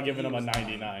joked about giving them a was fine.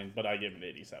 99, but I give it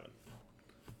 87.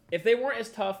 If they weren't as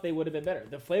tough, they would have been better.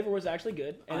 The flavor was actually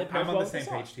good, and it paired I'm on well the with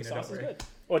same page, sauce. Tina, The sauce don't is worry. good.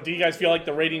 What, do you guys feel like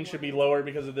the rating should be lower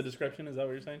because of the description? Is that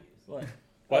what you're saying? What?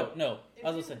 What? Oh, no. If I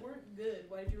was they gonna say. weren't good,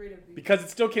 why did you rate them B? Because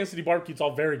it's still Kansas City barbecue. It's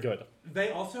all very good. They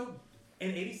also,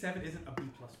 an 87 isn't a B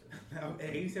plus for them.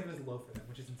 An 87 is low for them,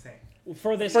 which is insane.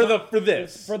 For this For this. for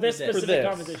this For this. specific For this.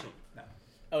 competition.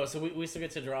 Oh, so we still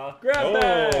get to draw. Grab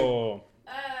bag. Oh.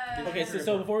 Okay,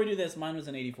 so before we do this, mine was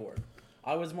an 84.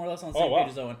 I was more or less on the Oh, same wow.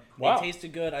 page as Owen. Wow. It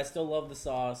tasted good. I still love the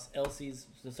sauce. LC's,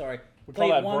 sorry. We call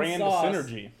Plate that one brand sauce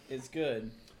synergy. is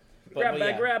good. But, Grab but bag,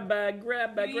 yeah. grab bag,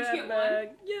 grab bag, You each grab get bag.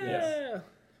 Yeah. Yes.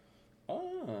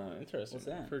 Oh, interesting. What's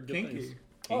that? For good Kinky. things.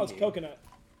 Oh, it's coconut.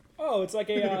 Oh, it's like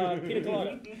a pina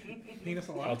colada. Penis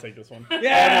a lot. I'll take this one.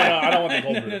 Yeah. Oh, no, I don't want the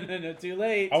cold no, brew. no, too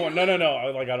late. I want no. I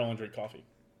don't want to drink coffee.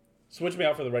 Switch me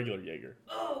out for the regular Jaeger.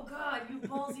 Oh God, you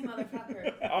ballsy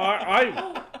motherfucker.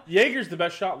 Jaeger's the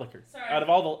best shot liquor. Sorry. Out of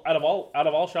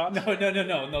all shots. No. Have you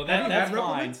That's had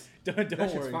fine. Rumplemans? Don't That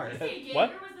shit's worry. fire. Hey, Jaeger What?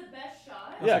 was the best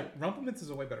shot. I was Yeah. like, Rumplemans is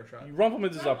a way better shot.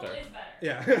 Rumplemans is up Rumble there. is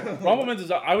better. Yeah. Rumplemans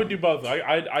is. I would do both.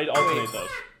 I'd alternate those.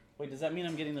 Wait, does that mean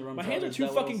I'm getting the rum My shot, hands or are is too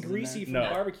that what fucking else is in greasy there? from No.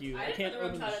 barbecue. I I didn't can't put the rum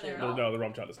open shot this in there shit. at all. No, the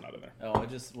rum shot is not in there. Oh, it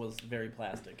just was very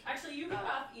plastic. Actually, you got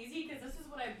off easy because this is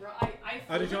what I brought. I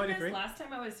Oh, did filled you up only this drink? last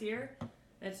time I was here, and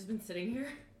it's just been sitting here.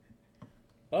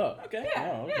 Oh, Okay.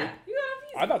 Yeah, Oh, okay. yeah, you got off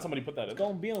easy. I thought somebody put that in. It's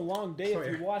gonna be a long day Sorry.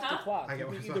 if you watch the Huh? clock. I get You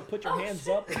what can you either saw. put your Oh, hands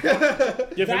shit. up.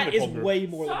 Give him That the is cold brew. way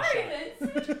more than a Sorry,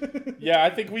 shot. Vince. Yeah, I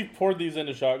think we've poured these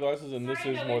into shot glasses, and this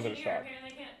Sorry, is I'm more no than a engineer. shot. Apparently,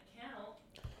 I can't count.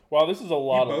 Wow, this is a You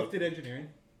lot both of did engineering.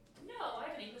 No, I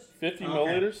have an English. 50 Okay.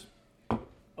 milliliters.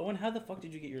 Owen, how the fuck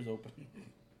did you get yours open?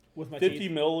 With my 50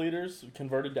 teeth. milliliters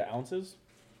converted to ounces.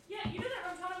 Yeah, you know that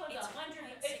rum tonic was 100.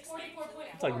 It's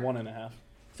 44.4. It's like 1.5.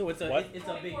 So it's a What? it's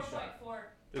a big shot. 44.4.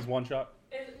 Is one shot.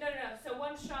 No. So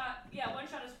one shot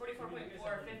is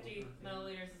 44.4. 50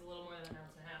 milliliters is a little more than an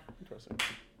ounce and a half. Interesting.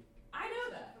 I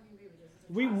know that.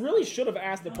 We really should have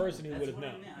asked the person who would have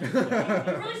known. You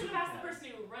really should have asked the person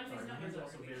who runs these numbers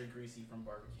over me. very greasy from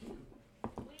barbecue.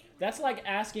 That's like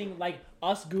asking, like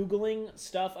us Googling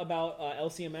stuff about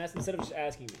LCMS instead of just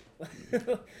asking me.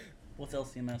 What's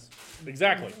LCMS?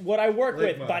 Exactly. What I work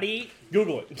with, Ligma. buddy.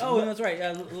 Google it. Oh, that's right.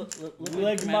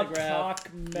 Ligma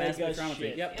cock mass mega spectrometry.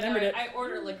 shit. Yep, You know, remembered it. I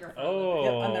order liquor from Oh.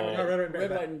 Yep, I remembered Oh, it. right,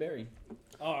 Red, that. white, and berry.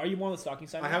 Oh, are you more on the stocking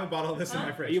side? I now? have a bottle of this in my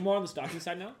Are fridge. you more on the stocking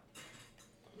side now?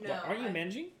 No. Well, aren't you I-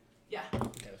 managing? Yeah. Okay,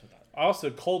 that's what I thought. Also,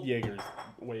 cold Jaeger's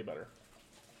way better.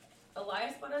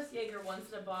 Elias bought us Jaeger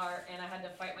once at a bar, and I had to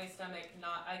fight my stomach.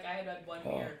 Not like I had one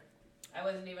Oh. beer. I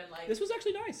wasn't even like. This was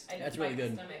actually nice. I had to That's fight really my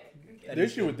good. stomach. The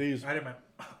issue with these I didn't mind.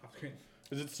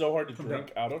 is it's so hard to Come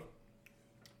drink out of.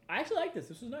 I actually like this.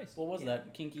 This was nice. What was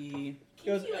that? Kinky.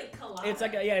 It was- Kinky, like colada. It's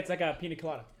like it's like a pina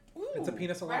colada. It's a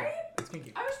penis salad. Right? It's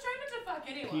kinky. I was trying not to fuck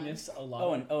anyone. Penis a lot.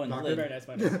 Owen, Doctor. lid. Very nice,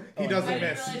 my he man. I doesn't didn't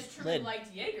miss. realize Truman Lid.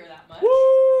 liked Jaeger that much.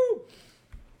 Woo!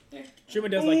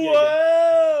 Truman does like Jaeger.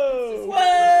 Whoa!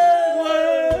 Whoa!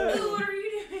 Whoa! What are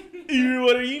you doing?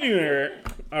 What are you doing here?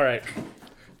 All right.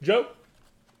 Joe?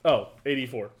 Oh,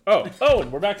 84. Oh, Owen,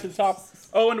 we're back to the top.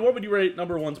 Owen, what would you rate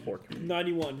number one's pork?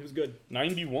 91. It was good.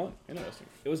 91. Interesting.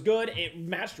 It was good. It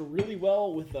matched really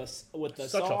well with the Such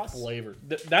sauce. a flavor.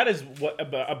 That is what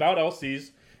about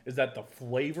LC's is that the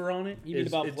flavor on it. You mean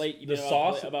is, about it's- plate? You the mean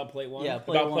sauce about plate one? Yeah,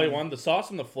 about plate one. The sauce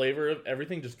and the flavor of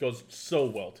everything just goes so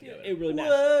well together. It really matched.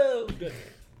 Whoa! Good.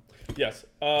 Yes.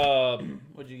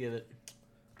 What'd you give it?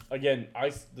 Again,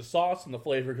 the sauce and the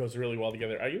flavor goes really well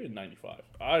together. I give it 95.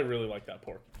 I really like that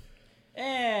pork.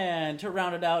 And to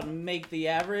round it out and make the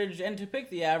average, and to pick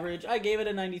the average, I gave it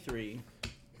a 93.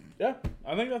 Yeah,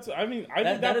 I think that's. I think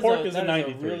that is pork is a that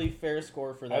 93. really fair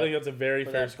score for that. I think that's a very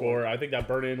for fair that score. pork. I think that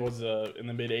burn-in was in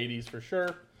the mid 80s for sure.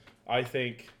 I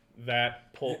think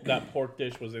that pork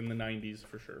dish was in the 90s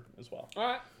for sure as well. All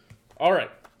right. All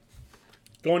right,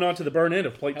 going on to the burn-in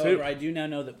of plate However, two. I do now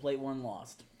know that plate one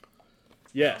lost.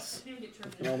 Yes, I didn't get I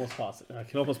can Truman. almost promise it. I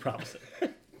can almost promise it. Now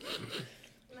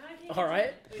I can't All get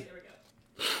right. Truman. Wait, there we go.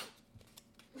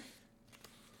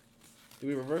 Do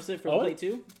we reverse it for Oh. plate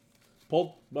two?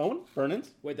 Pulled Owen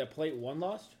burn-ins. Wait, that plate one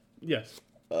lost? Yes,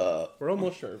 we're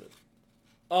almost sure of it.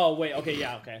 Oh wait. Okay.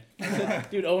 Yeah. Okay.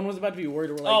 Dude, Owen was about to be worried.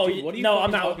 We're like, Oh dude, what are you no, fucking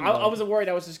I'm not. talking I about? wasn't worried.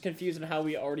 I was just confused on how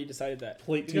we already decided that.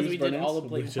 Plate Because two's we did burn-ins. all of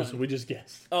plate we just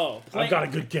guessed. Oh, I've got a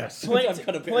good guess. Plate, I've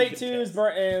got a very plate good two's guess.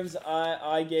 burnt ends.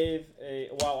 I gave a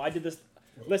wow. I did this.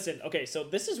 Listen, okay, so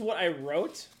this is what I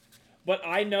wrote, but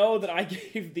I know that I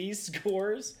gave these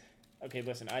scores. Okay,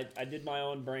 listen, I did my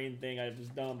own brain thing. I was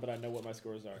dumb, but I know what my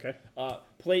scores are. Okay.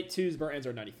 Plate two's burnt ends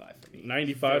are 95 for me.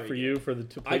 95 Very for you for the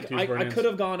plate two's I burn-ins. could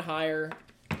have gone higher.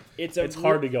 It's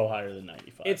hard to go higher than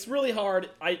 95. It's really hard.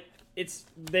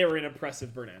 They were an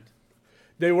impressive burn end.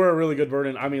 They were a really good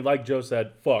burn-in. I mean, like Joe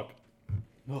said, fuck.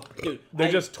 Dude,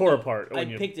 They just tore apart. I when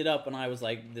you- picked it up and I was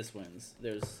like, this wins.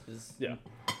 Yeah.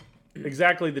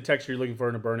 Exactly the texture you're looking for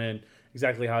in a burn-in.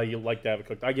 Exactly how you like to have it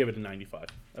cooked. I give it a 95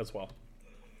 as well.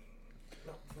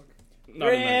 Not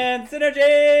a 90. Grand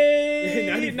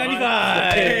Synergy!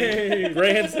 95.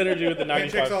 Grand Synergy with the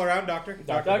 95. Handshakes all around, doctor.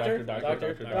 Doctor.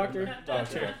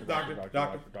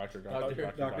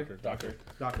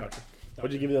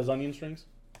 What'd you give you those onion strings?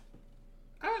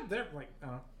 They're like, I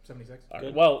don't know, 76. All right,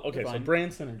 Good. well, okay, You're so fine.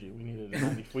 brand synergy. We needed a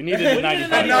 90. We needed a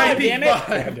 95. 95, damn it.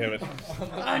 God damn it.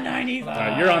 A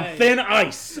 95. You're on thin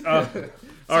ice. All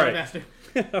right. Master.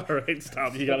 All right,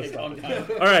 stop. You gotta stop. Calm down.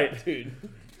 All right. Dude.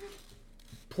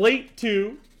 Plate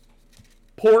 2,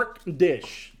 pork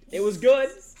dish. It was good.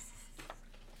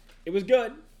 It was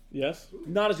good. Yes.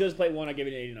 Not as good as plate 1. I gave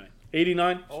it an 89.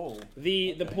 89. Oh.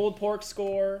 The pulled pork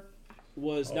score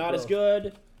was not as bro.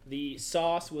 good. The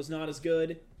sauce was not as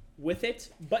good with it,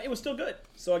 but it was still good.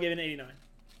 So I gave it an 89.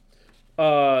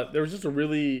 There was just a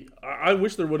really. I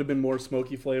wish there would have been more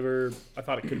smoky flavor. I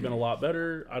thought it could have been a lot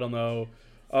better. I don't know.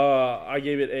 I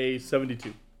gave it a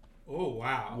 72. Oh,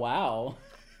 wow. Wow.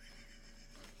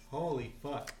 Holy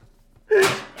fuck.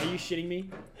 Are you shitting me?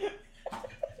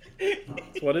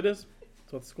 That's what it is.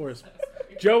 That's what the score is.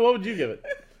 Joe, what would you give it?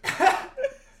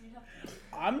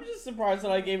 I'm just surprised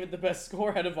that I gave it the best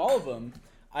score out of all of them.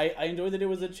 I enjoyed that it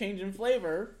was a change in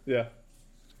flavor, Yeah,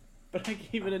 but I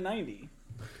gave it a 90.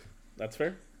 that's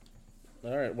fair.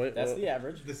 All right, wait. That's well, the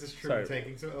average. This is Sorry. true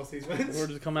taking some LC's We're wins.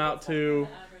 just come out to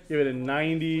give it a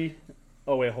 90.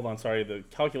 Oh wait, hold on. Sorry, the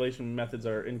calculation methods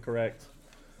are incorrect.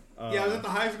 Yeah, I was at the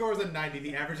high score was a 90.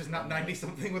 The average is not 90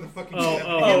 something with a fucking.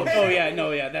 Oh,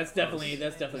 70. Yeah, that's definitely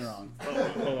wrong.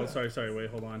 Oh, sorry. Wait,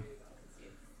 hold on.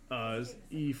 Is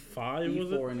E5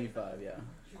 was it? E4 and E5, yeah.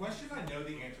 Question I know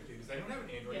the answer to because I don't have an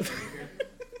Android phone here.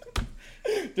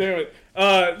 Damn it.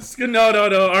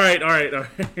 No. All right.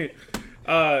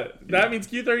 That means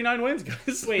Q39 wins,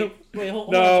 guys. Wait,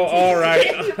 hold No, on. all right.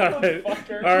 All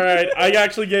right. I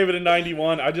actually gave it a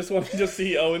 91. I just wanted to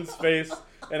see Owen's face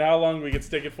and how long we could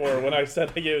stick it for when I said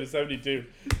I gave it a 72.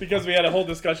 Because we had a whole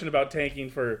discussion about tanking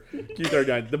for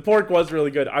Q39. The pork was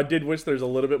really good. I did wish there's a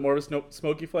little bit more of a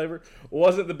smoky flavor. It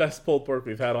wasn't the best pulled pork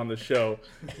we've had on the show,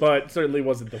 but certainly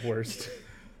wasn't the worst.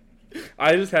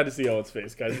 I just had to see Owen's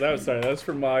face, guys. That was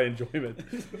for my enjoyment.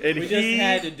 And We he just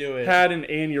had to do it. had an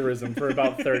aneurysm for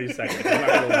about 30 seconds. I'm not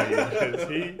gonna lie to you, because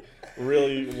he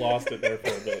really lost it there for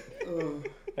a bit.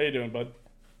 How you doing, bud?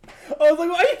 I was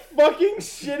like, are you fucking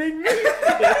shitting me?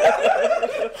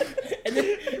 and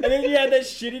then you had that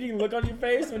shit-eating look on your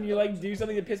face when you like do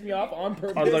something that pissed me off on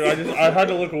purpose. I was like, I had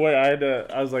to look away.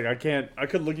 I was like, I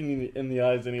couldn't look in the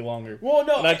eyes any longer. Well,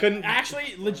 no, And I couldn't-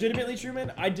 actually, legitimately,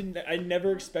 Truman. I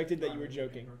never expected that you were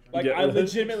joking. Like, Yeah. I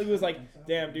legitimately was like,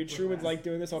 "Damn, dude, Truman's like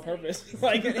doing this on purpose."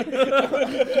 Like, I was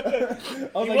He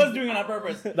like, was doing it on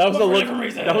purpose. That was But a for look. different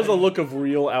reasons. That was a look of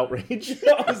real outrage.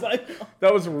 I was like,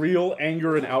 That was real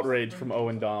anger and outrage from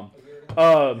Owen Dom.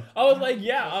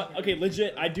 yeah, okay,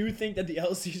 legit. I do think that the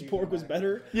LC's pork was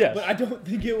better. Yes. but I don't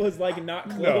think it was like not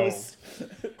close.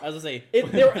 I was gonna say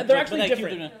They're actually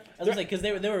different. I was gonna say because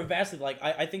they were vastly like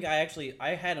I think I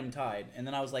had them tied and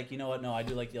then I was like, you know what, no, I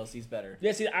do like the LCs better.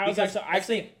 Yeah, see, I was Because like, so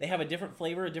actually they have a different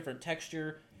flavor, a different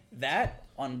texture. That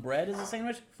on bread as a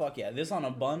sandwich, fuck yeah. This on a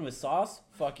bun with sauce,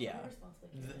 fuck yeah.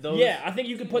 Those, yeah, I think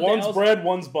you could put One's the LC bread,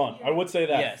 one's bun. I would say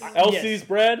that. Yes. LC's Yes.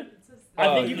 bread.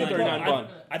 I think you could put, Q39 bun.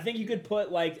 I think you could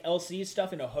put like LC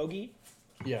stuff in a hoagie.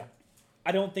 Yeah.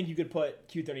 I don't think you could put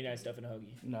Q39 stuff in a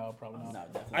hoagie. No, probably No,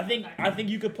 not. definitely. I think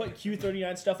you could put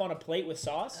Q39 stuff on a plate with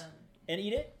sauce and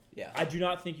eat it. Yeah. I do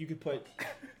not think you could put.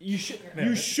 You shouldn't.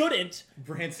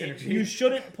 Brand synergy. You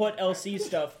shouldn't put LC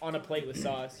stuff on a plate with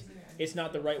sauce. It's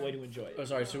not the right way to enjoy Oh, it.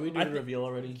 sorry. Should we do I the thi- reveal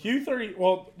already? Q30.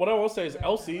 Well, what I will say is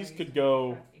LC's could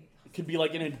be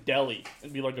like in a deli.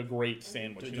 It'd be like a great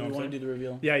sandwich. Do You know we what I'm want to saying? do the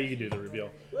reveal? Yeah, you could do the reveal.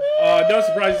 No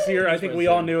surprises here. I think we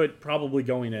all knew it probably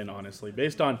going in, honestly,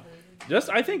 based on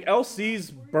I think LC's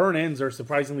burn-ins are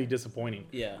surprisingly disappointing.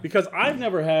 Yeah. Because I've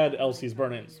never had LC's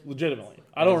burn-ins, legitimately.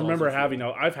 I don't remember having.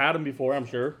 I've had them before, I'm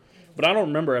sure, but I don't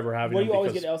remember ever having What do them. you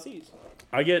always because get LCs?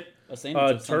 I get A sandwich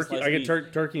of some turkey. sliced I get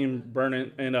meat. turkey and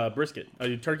burn-in and brisket. I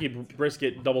do turkey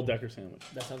brisket double-decker sandwich.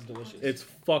 That sounds delicious. It's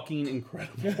fucking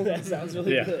incredible. that sounds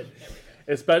really Yeah. good.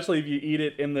 Especially if you eat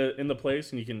it in the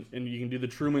place and you can do the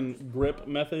Truman grip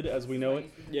method as we know it.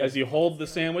 Yeah. As you hold the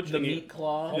sandwich, The and you, meat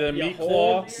claw. the Yeah, meat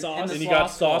whole claw, sauce. and you got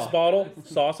sauce sauce claw. bottle,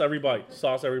 sauce every bite,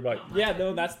 sauce every bite. Yeah,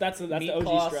 no, that's Meat the OG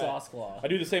claw, strat. sauce claw. I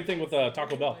do the same thing with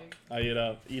Taco Bell. I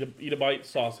eat a bite,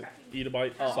 sauce it. Eat a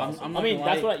bite, Oh, sauce it. I'm I mean, not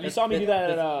that's gonna what lie. you saw me do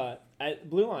that at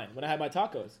Blue Line when I had my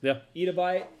tacos. Yeah. Eat a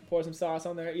bite, pour some sauce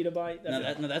on there, eat a bite.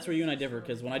 That's it. That's where you and I differ,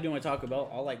 because when I do my Taco Bell,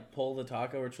 I'll like pull the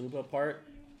taco or chalupa apart,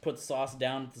 put sauce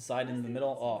down at the side and in the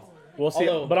middle. Oh, We'll see.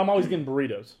 Although- But I'm always getting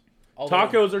burritos.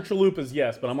 Tacos or chalupas,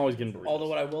 yes, but I'm always getting burritos. Although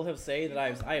what I will have say that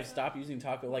I have stopped using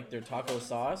their taco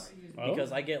sauce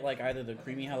because I get like either the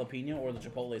creamy jalapeno or the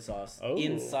chipotle sauce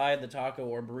inside the taco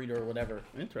or burrito or whatever.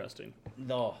 Interesting.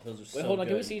 No, those are so Wait, hold on.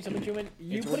 good. Can we see something, Truman?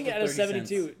 You It's putting it worth at a the 30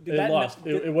 72? Did It that lost.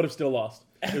 did- It would have still lost.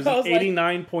 It was I an was like-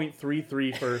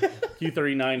 89.33 for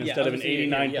Q39 instead I of was an gonna say,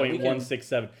 yeah, we can-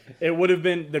 89.167. It would have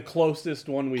been the closest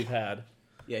one we've had.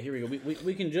 Yeah, here we go.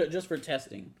 We can just for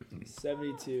testing.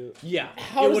 72. Yeah,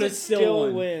 How does would've it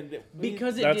still win?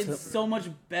 Because it That's- did so much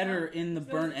better in the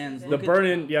burn ends. The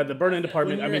burn-in, the burn-in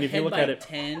department. I mean, if you look at it,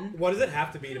 10. What does it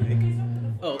have to be to make?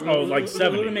 Oh, like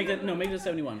 70. Literally make it, make it a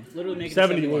 71. Literally make it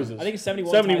 70 a 71. loses. I think it's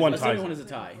 71. 71 ties. ties. 71 is a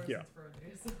tie. Yeah.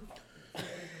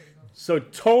 So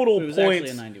total It was actually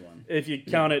points, a 91. if you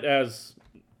count it as,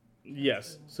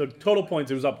 yes. So total points,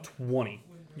 it was up 20.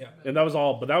 Yeah. And that was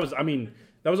all, but that was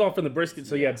all from the brisket.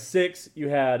 So you had 6, you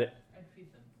had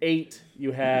 8,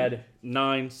 you had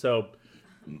 9, so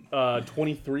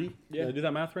 23. Yeah. Did I do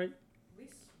that math right?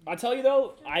 I'll tell you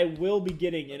though, I will be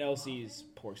getting an LC's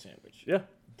pork sandwich. Yeah.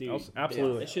 Dude,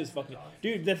 Absolutely. That shit's fucking.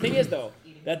 Dude, the thing is though,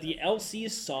 that the LC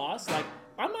sauce, like,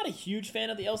 I'm not a huge fan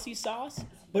of the LC sauce,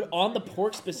 but on the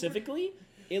pork specifically,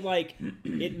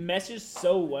 it meshes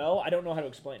so well. I don't know how to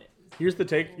explain it. Here's the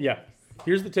take. Yeah.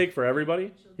 Here's the take for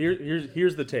everybody.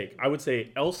 Here's the take. I would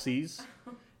say LC's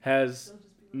has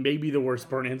maybe the worst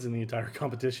burn-ins in the entire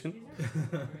competition.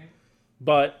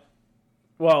 But,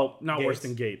 well, not worse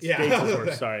than Gates. Yeah. Gates is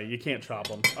worse. Sorry, you can't chop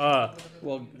them.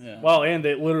 Well, yeah. Well, and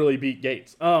they literally beat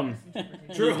Gates. True.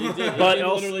 But It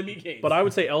else- literally beat Gates. But I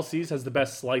would say LC's has the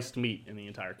best sliced meat in the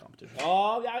entire competition.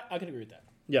 Oh, yeah, I can agree with that.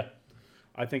 Yeah,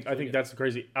 I think that's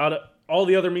crazy. Out of all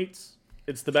the other meats,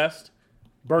 it's the best.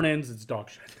 Burn-ins, it's dog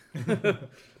shit.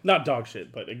 Not dog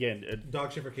shit, but again,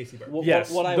 Dog shit for Casey Burke. yes,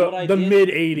 what I the did- mid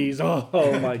 '80s.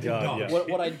 Oh my god, yeah.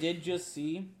 What I did just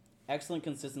see, excellent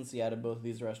consistency out of both of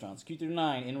these restaurants.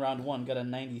 Q39 in round 1 got a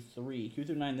 93.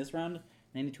 Q39 this round,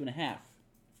 92.5.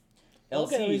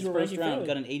 Okay, these LC's were first ranking round fairly.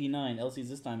 got an 89. LC's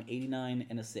this time 89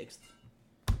 and a 6th.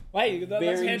 Hey,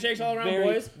 that's handshakes all around,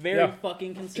 boys. Very Yeah.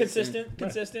 fucking consistent.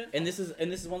 Consistent. And this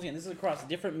is once again, this is across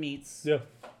different meats. Yeah.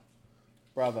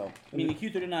 Bravo. I mean, the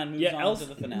Q39 moves Yeah, on to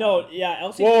the finale. No, yeah,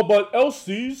 LC. Well, but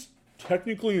LC's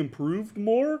technically improved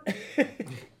more.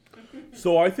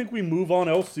 So I think we move on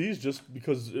LC's just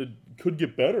because it could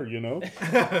get better, you know?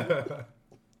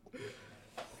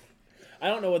 I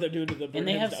don't know what they're doing to the And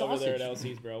they have burgers over there at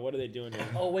sausage. LC's, bro. What are they doing here?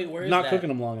 Oh wait, where is Not that? cooking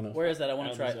them long enough. Where is that? I want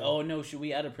I to don't try. think so. Oh no, should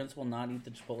we add a principle not eat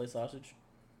the Chipotle sausage?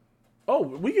 Oh,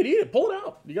 we could eat it. Pull it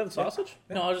out. You got the sausage?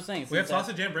 No, I was just saying. We have since that-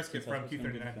 sausage and brisket since from that's gonna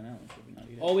be Q39. the finale, should we not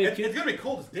eat it? Oh, we have It's gonna be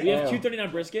cold as dick. we have Oh.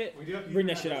 Q39 brisket. We do have Bring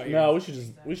that shit out here. No,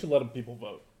 we should let people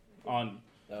vote on.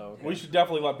 Oh, okay. We should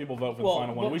definitely let people vote for Well, the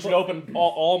final one. well, We should well- open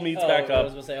all meats Oh, back I up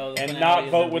was gonna say, oh, the and finale not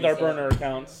is vote gonna with be our so- burner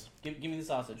accounts. Give me the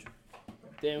sausage.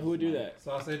 Damn, who would do that?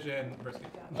 Sausage and brisket.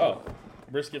 Oh,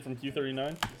 brisket from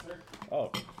Q39.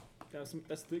 Oh,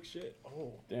 That's thick shit.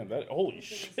 oh, damn that! Holy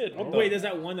shit! What Wait, the? there's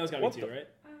that one that was gotta What be two, the- right?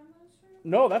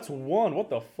 No, that's one.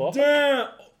 What the fuck? Damn!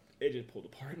 It just pulled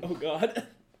apart. Oh god.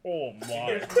 Oh my!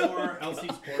 More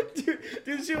LC's pork. Dude,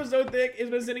 this shit was so thick. It's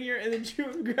been sitting here, and then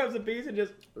June grabs a piece and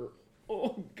just.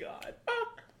 Oh god.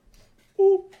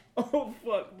 Ooh. Oh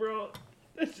fuck, bro.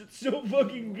 That shit's so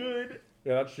fucking good.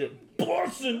 Yeah, that shit.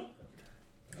 Bussin'.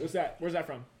 What's that? Where's that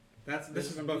from? This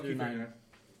is from both Q39.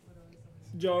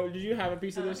 Joe, did you have a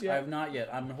piece of this I yet? have not yet.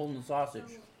 I'm holding the sausage.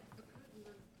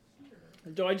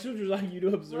 Joe, I just would like you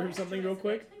to observe something real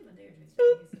quick.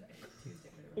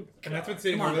 And that's been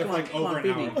sitting Come on, over there come for on, like over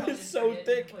come on, an feed hour. It's so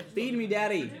thick. Feed me,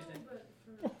 daddy.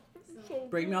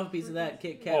 Break me off a piece of that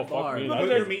Kit Kat Oh, fuck bar. me. Put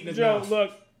your meat in his Joe, mouth.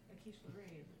 look.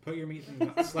 Put your meat in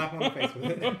his mouth. Slap him on the face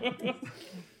with it.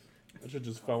 That shit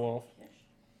just fell off.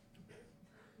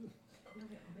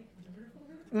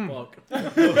 Fuck.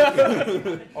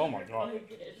 Oh my god.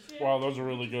 Wow, those are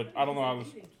really good. I don't know how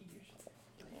this.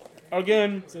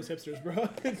 Again, It's those hipsters, bro.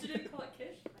 You didn't call it kish?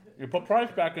 you put price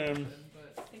back in.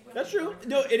 That's true.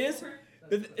 No, it is.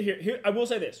 Here, I will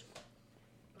say this.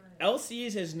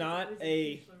 LC's is not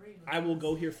a I will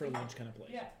go here for lunch kind of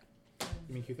place.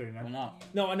 You mean Why Q39? not?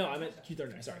 No, I meant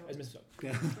Q39. Sorry, I missed up.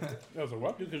 That was a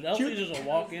what? Dude, because LC's is a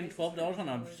walk-in $12 on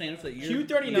a sandwich that you're...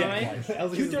 Q39.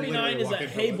 LC's is literally Q39 is a walking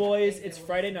hey from- boys, it's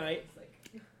Friday night.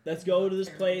 Let's go to this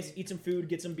place, eat some food,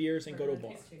 get some beers, and go to a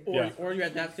bar. Or, Yeah. or you're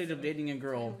at that stage of dating a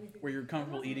girl where you're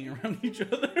comfortable eating around each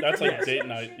other. That's like date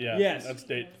night. Yeah. Yes. That's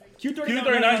date. Q39.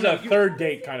 Q39 is a third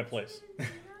date kind of place.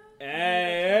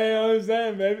 Hey, you know what I'm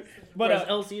saying, baby? But Whereas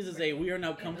LC's is we are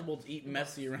now comfortable to eat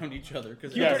messy around each other.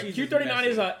 Because Q39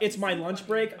 is it's my lunch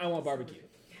break. I want barbecue.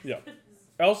 Yeah.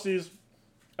 LC's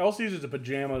is a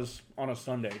pajamas on a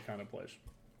Sunday kind of place.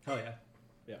 Hell yeah. Yeah.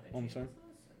 You know what I'm saying?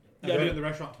 I've Yeah, been dude. to the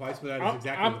restaurant twice, but that is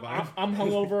exactly the vibe. I'm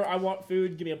hungover. I want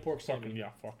food. Give me a pork Fucking sandwich. yeah,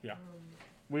 fuck yeah.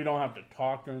 We don't have to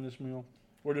talk during this meal.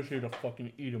 We're just here to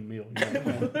fucking eat a meal. You know what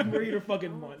I'm saying? We're eating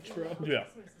fucking lunch, bro. Yeah.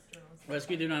 Whereas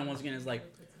Q39 once again is like,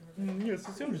 yes,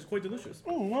 the sandwich is quite delicious.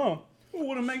 Oh wow. Oh,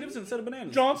 what a magnificent set of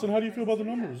bananas. Johnson, how do you feel about the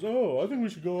numbers? Oh, I think we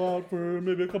should go out for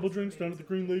maybe a couple drinks down at the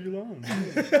Green Lady Lounge.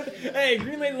 Hey,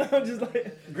 Green Lady Lounge is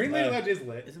like. Green Lady Lodge is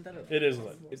lit. Isn't that a... It is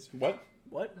lit. It's what?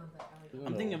 What?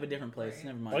 I'm thinking of a different place.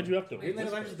 Never mind. Why'd you have to? Green Lady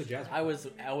Lodge is the jazz. I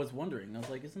was wondering. I was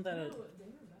like, isn't that a...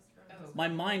 My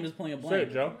mind was playing a Say blank.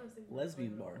 it, Joe.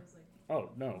 Lesbian bar. Oh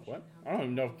no, what? I don't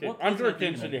even know. What I'm was sure I thinking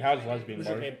Kansas City of? has lesbian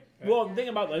bars. Okay. Well, the thing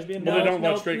about lesbian Well, bars. they don't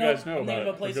let straight guys know I'm thinking about of it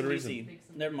a place for in good DC. reason.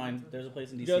 Never mind. There's a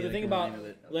place in DC. Joe, the that thing can about remind me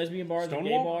of it. lesbian bars and gay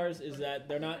Stonewall? bars is that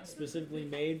they're not specifically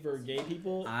made for gay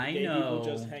people. I gay know. people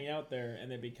just hang out there,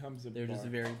 and it becomes a They're bar. just a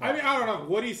very... I mean, I don't know.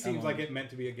 Woody Come seems on. like it meant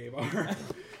to be a gay bar.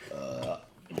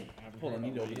 Hold on,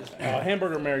 you know this.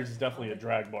 Hamburger Mary's is definitely a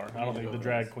drag bar. I don't think the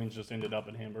drag queens just ended up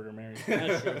in Hamburger Mary's.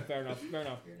 That's true. Fair enough. Fair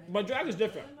enough. But drag is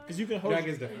different because you can host. Drag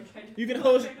is different. You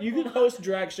can host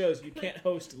drag shows. You can't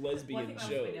host lesbian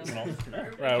shows.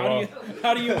 Right,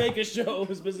 How do you make a show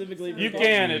specifically? For you lesbians?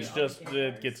 can. It's just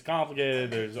it gets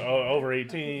complicated. There's over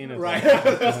 18. It's Right.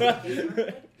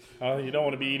 you don't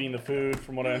want to be eating the food,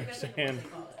 from what I understand.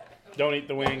 Don't eat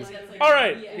the wings. All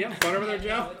right. You have fun over there,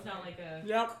 Joe? It's not like a.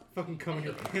 Yep. Fucking come in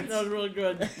your pants. That was really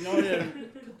good. No, it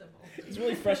didn't. It's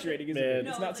really frustrating, isn't it? Man.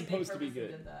 It's not supposed to be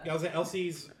good. Yeah, I was at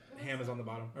LC's ham is on the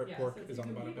bottom, or pork is on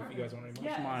the bottom. If you guys want any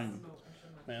more. It's mine.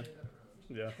 Man.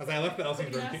 Yeah. I was like, I left the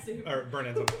LC's burn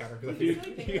ends on the counter because I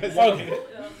figured you guys. Okay.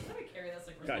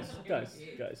 Guys.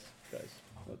 Guys.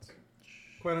 Let's.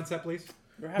 Quiet on set, please.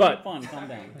 We're having But- fun. Calm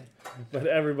down. But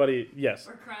everybody, yes.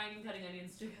 We're crying and cutting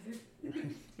onions together.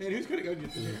 Man, who's gonna go do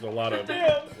this? There's a lot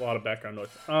of background noise.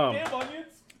 Damn onions.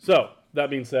 So that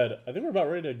being said, I think we're about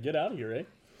ready to get out of here, eh?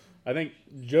 I think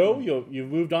Joe, you've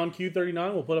moved on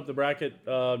Q39. We'll put up the bracket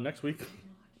next week.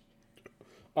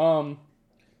 I'll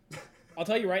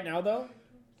tell you right now, though.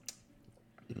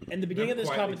 In the beginning of this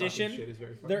Quietly talking competition, shit is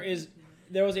very funny.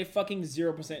 there was a fucking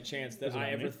 0% chance that Is it I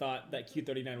on ever me? thought that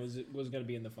Q39 was going to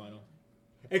be in the final.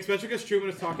 Especially because Truman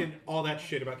was talking all that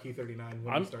shit about Q39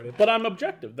 when we started. But I'm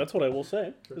objective. That's what I will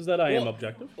say. Is that I am Well-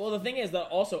 objective. Well, the thing is that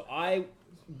also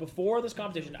before this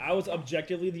competition, I was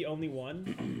objectively the only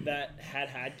one that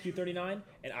had Q39,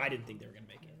 and I didn't think they were going to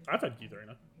make it. I've had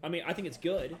Q39. I mean, I think it's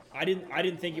good. I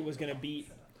didn't think it was going to beat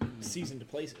seasoned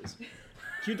places.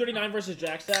 Q39 versus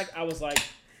Jack Stack,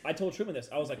 I told Truman this.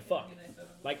 I was like, fuck.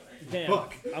 Like, damn.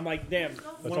 Fuck. I'm like, damn.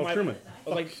 That's all Truman. I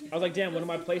was like, damn, one of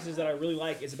my places that I really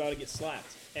like is about to get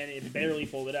slapped. And it barely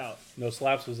pulled it out. No,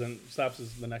 Slaps is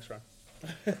the next round.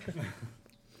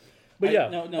 But yeah.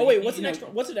 No, Oh, wait, you what's the know, next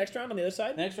round? What's the next round on the other The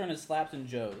side? next round is Slaps and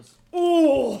Joe's.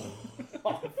 Ooh!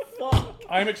 Oh, fuck.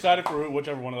 I'm excited for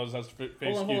whichever one of those has to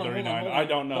face Hold on, Q39. hold on. I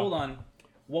don't know. Hold on.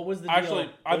 What was the deal? Actually,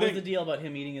 I what was think- the deal about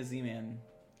him eating a Z-Man?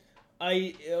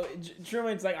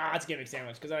 Truman's like, it's a gimmick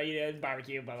sandwich because I eat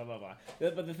barbecue, blah, blah, blah, blah.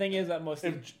 But the thing is that most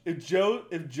of If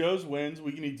Joe's wins,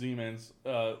 we can eat Z-Mans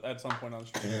at some point on the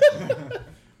stream.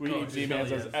 We can Oh, eat Z-Mans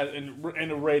hell yes.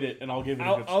 and rate it, and I'll give it a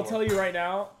good I'll score. tell you right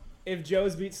now, if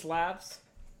Joe's beat Slaps,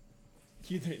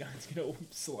 Q39's gonna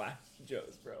slap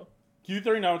Joe's, bro.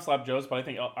 Q39 would slap Joe's, but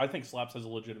I think Slaps has a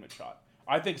legitimate shot.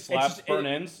 I think Slaps just- burn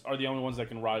ends are the only ones that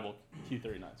can rival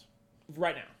Q39's.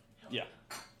 Right now. Yeah.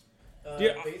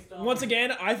 Dude, once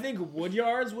again, I think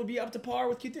Woodyard's would be up to par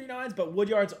with Q39's, but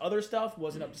Woodyard's other stuff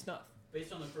wasn't up to snuff.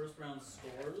 Based on the first round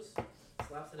scores,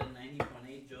 Slaps at a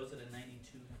 90.8, Joe's at a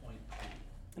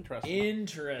 92.3.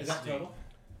 Interesting. Is that total?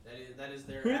 That is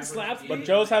their Who did average Slaps eating. But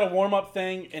Joe's had a warm up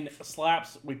thing, and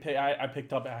Slaps I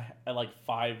picked up at like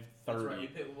 5:30, That's right. You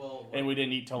pick, well, and we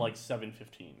didn't eat till like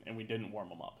 7:15, and we didn't warm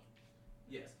them up.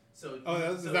 yes. So Oh,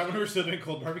 is that when we were still doing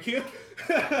cold barbecue?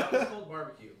 That was cold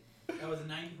barbecue. That was a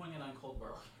 90.8 on cold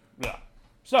barbecue. Yeah.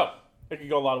 So it could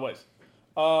go a lot of ways.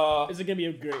 This is gonna be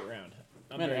a great round.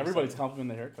 I'm Man, very everybody's excited. complimenting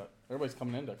the haircut. Everybody's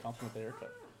coming in to compliment the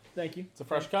haircut. Thank you. It's a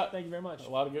fresh cut. Thank you very much. A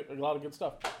lot of good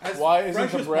stuff. As Why isn't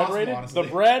fresh the as bread possible, rated? honestly. The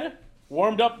bread,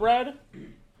 warmed up bread.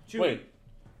 Wait,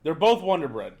 they're both Wonder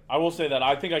Bread. I will say that.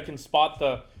 I think I can spot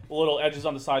the little edges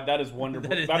on the side. That is Wonder.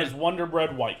 That is Wonder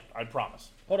Bread white. I promise.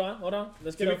 Hold on.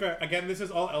 Let's To get be up. fair, again, this is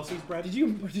all Elsie's bread. Did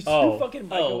you Oh. fucking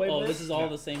microwave Oh, this? this is all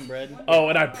the same bread? Oh,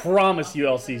 and I promise you,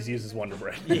 LC's uses Wonder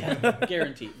Bread. Yeah,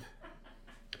 guaranteed.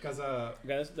 Because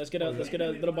Okay, let's get a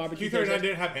little barbecue. Q39 taste.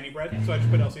 didn't have any bread, so I just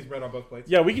put LC's bread on both plates.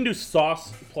 Yeah, we can do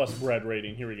sauce plus bread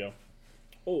rating. Here we go.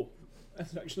 Oh,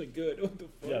 that's actually good. What the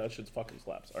fuck? Yeah, that shit's fucking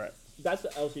slaps. All right. That's the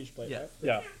LC's plate, Yeah. right?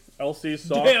 Yeah. LC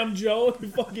sauce. Damn, Joe, you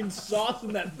fucking sauce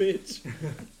in that bitch.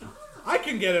 I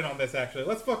can get in on this, actually.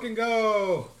 Let's fucking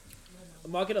go.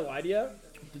 I'm not gonna lie to you.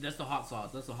 Dude, that's the hot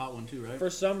sauce. That's the hot one too, right? For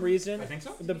some reason, I think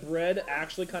so. the bread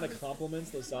actually kind of complements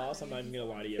the sauce. I'm not even gonna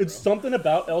lie to you, It's bro. something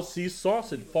about LC's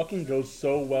sauce. It fucking goes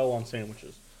so well on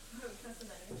sandwiches.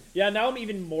 Yeah, now I'm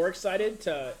even more excited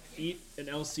to eat an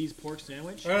LC's pork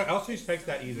sandwich. LC's takes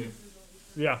that easy.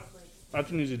 Yeah. That's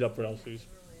an easy dub for LC's.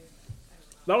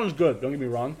 That one's good. Don't get me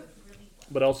wrong.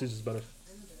 But LC's is better.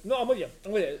 No, I'm with you.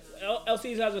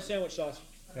 LC's has a sandwich sauce.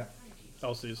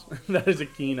 LC's. That is a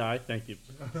keen eye. Thank you.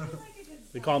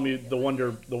 They call me the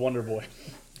Wonder Boy.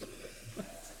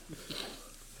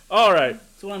 All right.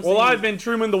 So what I'm Well, saying I've is- been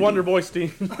Truman, the Wonder Boy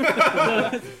Steam.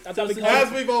 That's how we call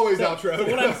As it. we've always So outroed.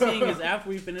 what I'm saying is, after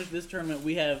we finish this tournament,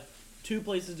 we have 2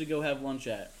 places to go have lunch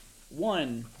at.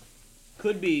 One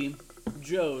could be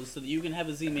Joe's, so that you can have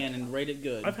a Z-Man and rate it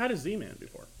good. I've had a Z-Man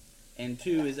before. And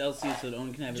 2 is LC, so that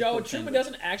Owen can have his Joe, pork Truman sandwich.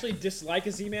 doesn't actually dislike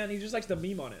a Z-Man. He just likes the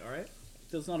meme on it, all right?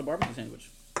 So it's not a barbecue sandwich.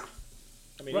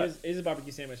 I mean, Right. it is a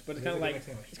barbecue sandwich, but it's It kind is of a like gimmick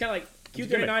sandwich. it's kind of like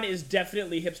It's a Q39 is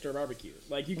definitely hipster barbecue.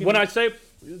 Like you can When I say,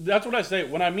 that's what I say.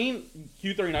 When I mean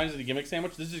Q39 is a gimmick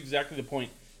sandwich, this is exactly the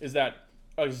point. Is that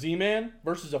a Z-Man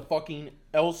versus a fucking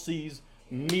LC's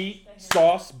meat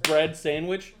sauce bread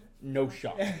sandwich? No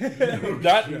shot.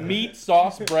 That meat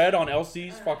sauce bread on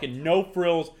LC's, fucking no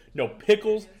frills, no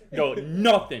pickles, no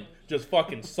nothing. Just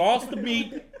fucking sauce the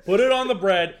meat, put it on the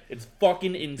bread. It's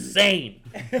fucking insane.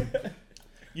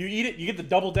 You eat it, you get the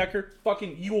double decker,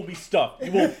 fucking, you will be stuffed.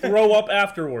 You will throw up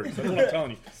afterwards. That's what I'm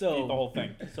telling you. So- Eat the whole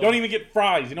thing. so- Don't even get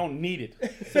fries. You don't need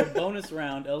it. So bonus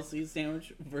round, LC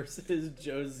sandwich versus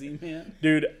Joe's Z-Man.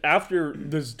 Dude, after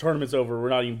this tournament's over, we're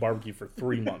not eating barbecue for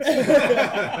 3 months.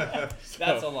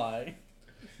 That's a lie.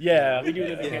 Yeah. we do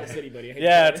live in Kansas City, buddy. I hate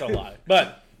Yeah, to it's say a it. lie.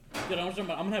 But Dude, I'm gonna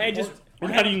have Hey, pork, just- we're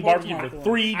I'm not having eating pork barbecue tomorrow for lunch.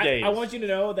 3 days. I want you to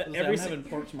know that I'm every having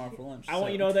pork tomorrow for lunch. I want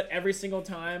so- you to know that every single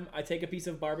time I take a piece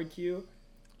of barbecue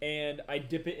and I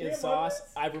dip it in sauce,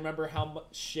 I remember how much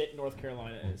shit North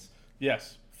Carolina is.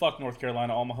 Yes. Fuck North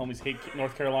Carolina. All my homies hate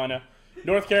North Carolina.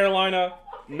 North Carolina,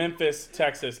 Memphis,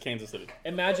 Texas, Kansas City.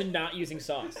 Imagine not using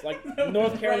sauce. Like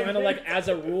North Carolina, like as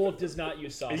a rule, does not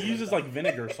use sauce. It uses like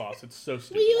vinegar sauce. It's so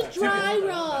stupid. We use dry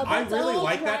rub. I It's really all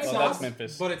like dry that Oh, rub. that's sauce,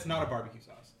 Memphis. but it's not a barbecue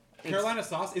sauce. Carolina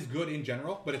sauce is good in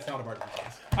general, but it's not a barbecue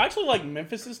sauce. I actually like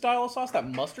Memphis' style of sauce, that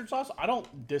mustard sauce. I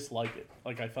don't dislike it.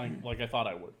 Like I thought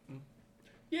I would.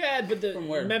 Yeah, but the From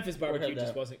where? Memphis Where barbecue had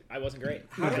just that? wasn't great.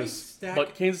 How do we Memphis. stack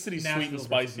But Kansas City's sweet Nashville and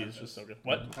spicy versus is just so good.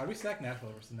 What? How do we stack Nashville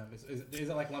versus Memphis? Is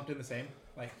it like lumped in the same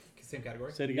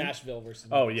category? Say it again. Nashville versus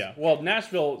Oh Memphis. yeah. Well,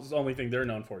 Nashville's the only thing they're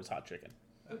known for is hot chicken.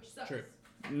 Which sucks. True.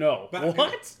 No. But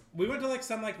What? We went to like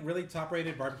some like really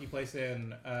top-rated barbecue place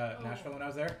in Nashville when I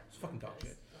was there. It's fucking dog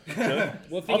shit.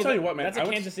 Well, I'll tell you what, man. That's I a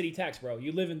went- Kansas City tax, bro.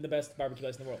 You live in the best barbecue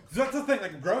place in the world. So that's the thing.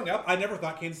 Like growing up, I never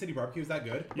thought Kansas City barbecue was that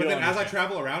good. But You then don't as I understand.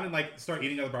 travel around and like start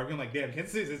eating other barbecue, I'm like, damn,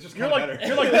 Kansas City is just You're kind of like,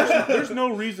 better. you're like, there's no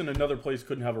reason another place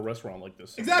couldn't have a restaurant like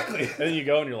this. exactly. And then you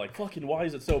go and you're like, fucking, why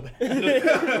is it so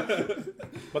bad?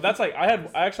 But that's like, I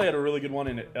actually had a really good one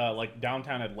in like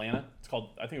downtown Atlanta. It's called,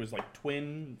 I think it was like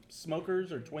Twin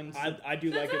Smokers or Twin. I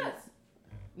do like That's it. us.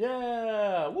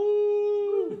 Yeah,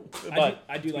 woo! But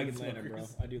I do like Atlanta, bro.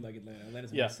 I do like Atlanta.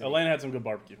 Atlanta's a yeah, nice city. Atlanta had some good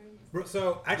barbecue. Bro,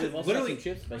 so actually, We've also literally, got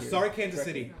some chips back here. sorry, Kansas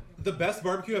City. The best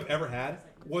barbecue I've ever had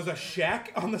was a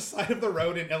shack on the side of the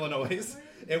road in Illinois.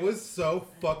 It was so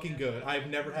fucking good. I've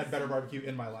never had better barbecue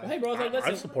in my life. Hey, bro, it's like, I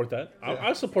listen, support that.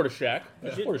 I support a shack.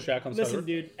 I support a shack on the side listen, of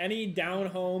dude. Any down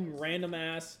home, random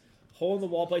ass, hole in the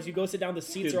wall place. You go sit down. The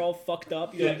seats Dude. are all fucked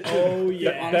up. You're like, oh The yeah.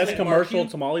 honestly, best commercial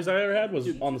barbecue- tamales I ever had was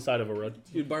on the side of a road.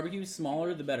 Dude, barbecue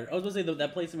smaller the better. I was gonna say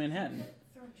that place in Manhattan.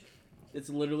 It's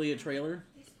literally a trailer.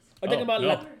 Are you talking about no.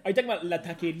 are you talking about La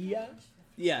Taqueria?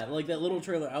 Yeah, like that little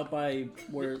trailer out by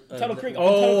where Tuttle Creek.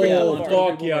 Oh, Tuttle Creek yeah, Boulevard.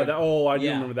 fuck yeah! I do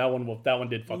Yeah. remember that one. That one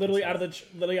did fucking Literally suck. out of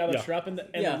the Yeah. truck, and the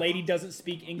Yeah. lady doesn't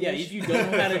speak English. Yeah,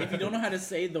 if you don't know how to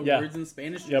say the Yeah. words in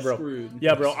Spanish, Yeah, you're bro. screwed.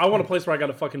 Yeah, bro. I want a place where I got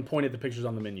to fucking point at the pictures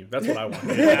on the menu. That's what I want.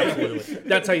 Absolutely.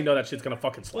 That's how you know that shit's gonna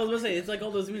fucking Well, I slap. was gonna say it's like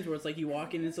all those movies where it's like you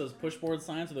walk in, it's those pushboard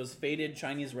signs or those faded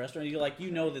Chinese restaurants. You're like,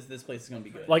 this place is gonna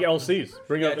be good. Like LC's.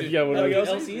 Bring up. dude, Yeah, what like do we-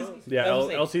 LC's. Yeah, I was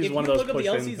gonna say, LC's if one of you those look up the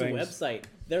push-in LC's things. website,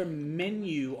 their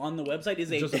menu on the website is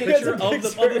a Just a picture picture.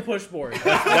 of the push board. That's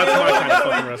my kind of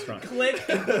fucking restaurant. Click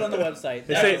and put it on the website.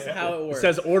 They That's say- how it It works.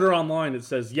 says order online. It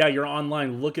says, yeah, you're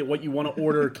online. Look at what you want to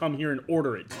order. Come here and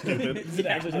order it.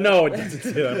 Stupid. No, it doesn't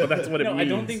say that, but that's what it no,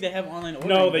 means. I don't think they have online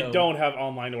ordering. No, they though. don't have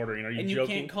online ordering. Are you And you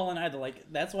joking? can't call in either.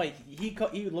 Like that's why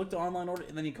he looked at online order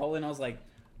and then he called in. I was like,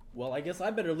 well, I guess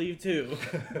I better leave too.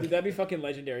 Dude, that'd be fucking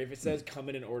legendary if it says come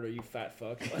in and order, you fat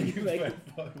fuck. Like,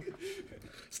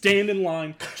 Stand in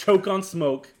line, choke on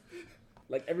smoke.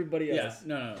 like everybody else. Yes.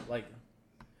 No. Like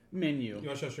menu. You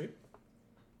want to show stream?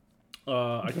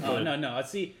 I can Oh put it. no. I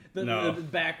see the, No. the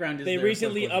background is. They their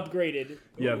recently push board. upgraded.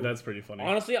 Yeah, that's pretty funny.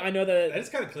 Honestly, I know That that. is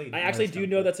kind of clean. I actually That's do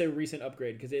kinda know cool. that's a recent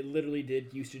upgrade because it literally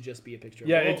did used to just be a picture.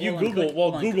 Yeah, Of if you Hold on, Google, click-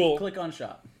 well, hold on, Google. Click on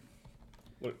shop.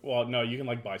 Well, no, you can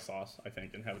like buy sauce, I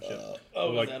think, and have it shipped. Oh,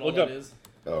 like, is that all look that up. is?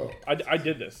 I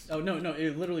did this. Oh no,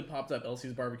 it literally popped up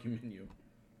LC's barbecue menu.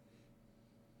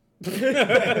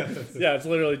 Yeah, it's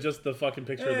literally just the fucking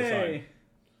picture of the sign.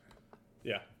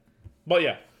 Yeah, but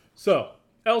yeah. So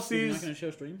You're not LC's. gonna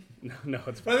show stream? No,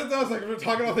 it's But I was like, we're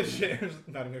talking all this shit.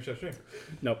 Not even gonna show stream.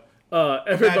 nope. Imagine,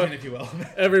 Everybody, if you will.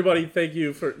 everybody, thank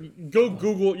you for go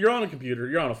Google. You're on a computer.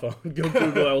 You're on a phone. Go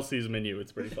Google LC's menu.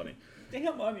 It's pretty funny.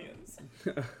 Damn onions.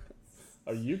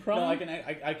 Are you crying? No,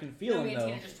 I can feel No, them me and though.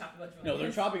 Tina just talked about No, they're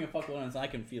onions. chopping a fuckload of onions. I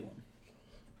can feel them.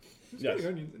 Yes.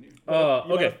 Onions in you.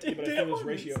 Okay. But I feel this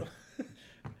ratio.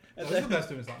 That was the best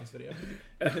doing this video.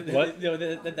 What? No,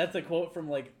 that's a quote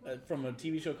from from a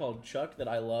TV show called Chuck that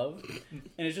I love,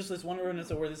 and it's just this one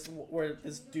where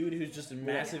this dude who's just a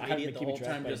massive I haven't idiot the been whole keeping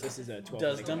track, time but just this is a 12.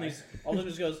 does dumb things. All of a sudden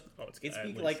just goes. Oh, it's It at speak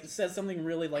least. like says something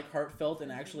really like heartfelt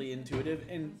and actually intuitive,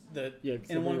 and Yeah, 'cause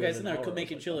and one we were guy's in in there an could hour, make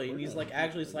I it was chili, like, and he's we're like gonna-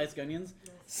 actually slicing onions.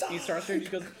 He starts there, and he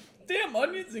just goes, "Damn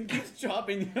onions," and keeps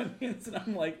chopping the onions, and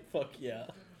I'm like, "Fuck yeah!"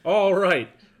 All right.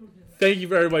 Thank you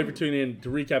for everybody for tuning in. To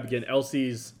recap again,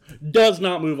 LC's does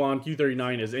not move on.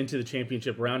 Q39 is into the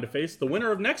championship round to face the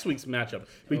winner of next week's matchup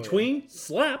between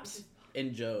Slaps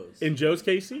And Joe's and Joe's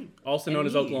KC, also And known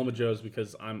as me. Oklahoma Joe's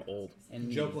because I'm old. and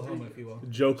me. Joklahoma, if you will.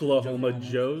 Joklahoma Joklahoma.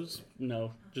 Joe's?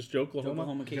 No, just Joklahoma.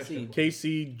 Oklahoma KC.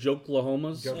 KC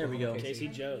Joklahomas. Joke- There we go. Casey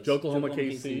Jones. Joklahoma Joklahoma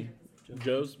KC.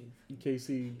 Joe's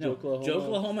KC No, Joklahoma.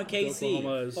 Joklahoma KC.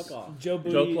 Joklahoma is- Fuck off. Joe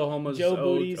Booty. Joklahoma's Joe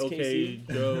Booty's okay, KC.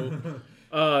 Joe.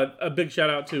 A big shout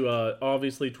out to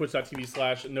obviously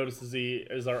twitch.tv/Notice the Z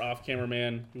is our off camera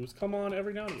man who's come on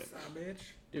every now and again.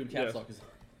 Dude, Yes. caps lock is.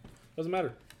 Doesn't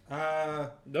matter.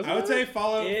 Doesn't I would matter? say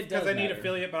follow It because does I need matter.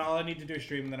 affiliate, but all I need to do is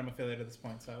stream, and then I'm affiliated at this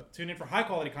point. So tune in for high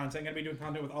quality content. I'm gonna be doing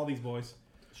content with all these boys.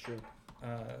 It's true.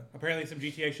 Apparently some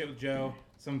GTA shit with Joe,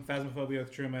 some Phasmophobia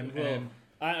with Truman, Well, and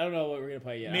I don't know what we're gonna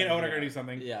play yet. me and Owen are gonna do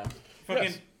something. Yeah. Fucking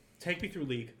Yes. take me through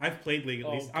League. I've played League at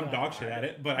Oh, least. I'm God. dog shit at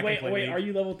it, but I Wait, can play wait, League. are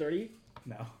you level 30?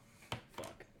 No.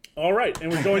 Fuck. All right,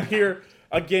 and we're joined here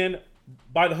again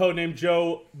by the hoe named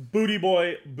Joe Booty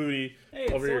Boy Booty Hey,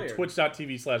 it's over here. Sawyer.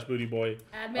 Twitch.tv/Booty Boy.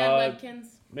 Add Mad Webkins.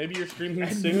 Maybe you're streaming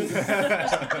soon.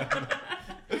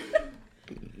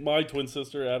 My twin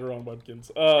sister, Adiron Webkins.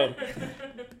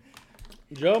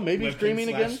 Joe, maybe Webkins streaming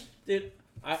again. Dude,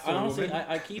 I So honestly, woman.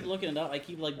 I keep looking it up. I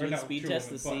keep like Or doing no, speed true tests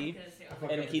to woman, see,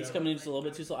 and it keeps coming in just a little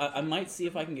bit too slow. I might see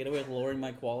if I can get away with lowering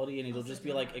my quality, and it'll just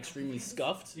be like extremely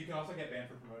scuffed. You can also get banned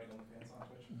for promoting OnlyFans on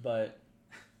Twitch. But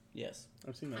yes,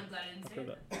 I've seen that. I'm glad I didn't I've say heard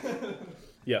that. that.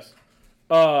 Yes.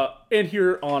 And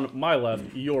here on my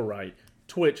left, your right,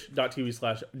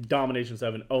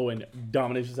 twitch.tv/Domination7 Owen.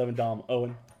 Domination7 Dom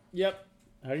Owen. Yep.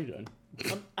 How are you doing?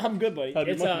 I'm good, buddy. How'd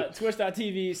you It's like it?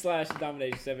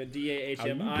 twitch.tv/Domination7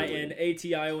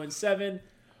 DAHMINATION7.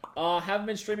 Haven't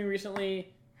been streaming recently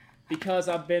because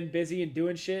I've been busy and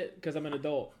doing shit because I'm an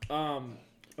adult.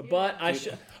 But I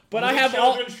should. But I have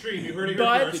all. Children stream. You heard it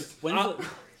but- here first. when's I-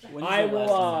 when's I the will,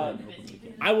 last time you had an open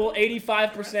weekend? I will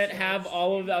 85% have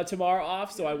all of tomorrow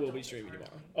off, so I will be streaming tomorrow.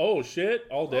 Oh, shit.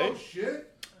 All day? shit.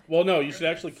 Well, no, you should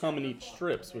actually come and eat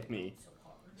strips with me.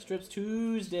 Strips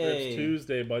Tuesday. It's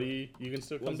Tuesday, buddy. You can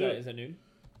still come What's do that? it. Is that noon?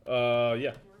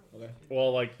 Yeah. Okay.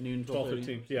 Well, like Noon,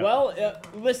 12:15. Yeah. Well,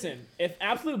 listen. If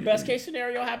absolute best case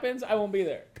scenario happens, I won't be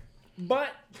there. But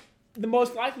the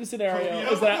most likely scenario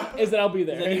is that I'll be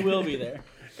there. Then he will be there.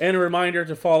 And a reminder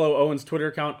to follow Owen's Twitter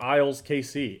account,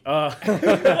 IslesKC.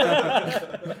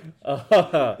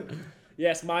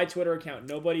 Yes, my Twitter account.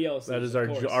 Nobody else. That is of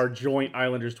course. our joint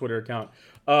Islanders Twitter account.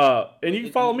 And you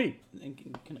can follow me. And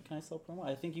can I sell promo?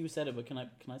 I think you said it, but can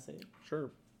I say it?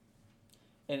 Sure.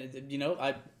 And you know,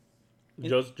 I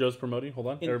Joe's promoting. Hold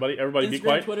on. In- Everybody be Instagram,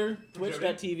 quiet. Twitter,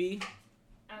 Twitch.tv,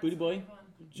 Booty Boy,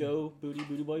 Joe Booty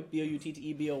Boy,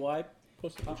 BOUTTEBOY.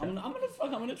 Post it in the I'm chat.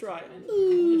 gonna try. I'm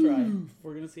gonna try.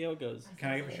 We're gonna see how it goes. Can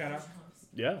I give a shout out?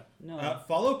 Yeah. No.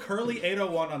 Follow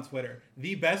Curly801 on Twitter.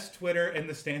 The best Twitter in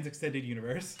the Stands Extended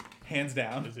universe, hands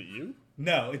down. Is it you?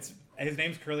 No, his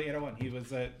name's Curly801. He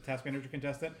was a Task Manager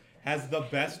contestant. Has the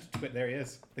best there he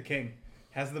is, the king.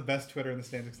 Has the best Twitter in the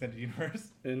Stands Extended universe.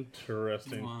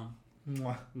 Interesting. Mwah.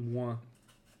 Mwah. Mwah.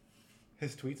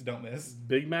 His tweets don't miss.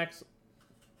 Big Macs.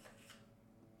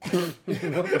 I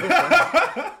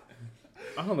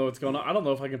don't know what's going on. I don't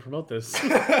know if I can promote this.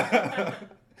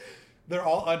 They're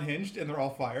all unhinged and they're all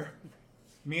fire.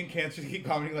 Me and Cancer keep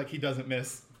commenting like he doesn't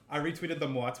miss. I retweeted the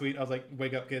Moi tweet. I was like,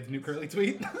 wake up kids, new Curly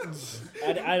tweet.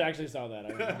 I actually saw that. I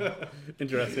remember.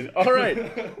 Interesting. All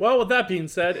right. Well, with that being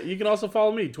said, you can also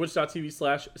follow me,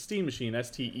 twitch.tv/Steam Machine,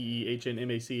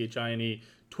 SteeHnMachine,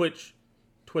 Twitch,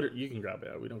 Twitter. You can grab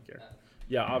it. We don't care.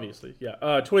 Yeah, obviously.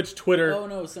 Yeah. Twitch, Twitter, Oh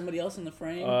no, somebody else in the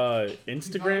frame.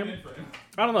 Instagram.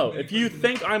 I don't know. If you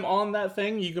think I'm on that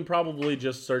thing, you can probably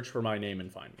just search for my name and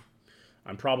find me.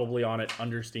 I'm probably on it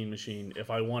under Steam Machine if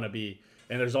I want to be.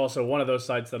 And there's also one of those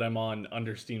sites that I'm on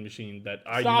under Steam Machine that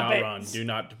I Stop do not it. run.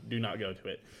 Do not go to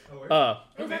it. Oh,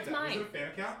 that's mine. Is it a fan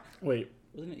account? Wait.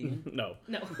 Wasn't it Ian? No.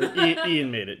 No.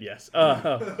 Ian made it, yes.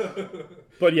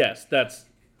 But yes,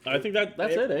 I think that's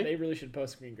it, eh? They really should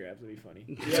post screen grabs. It'd be funny.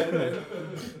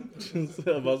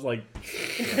 Of us like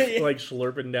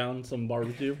slurping down some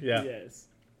barbecue. Yeah. Yes.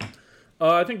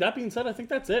 I think that being said, I think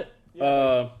that's it.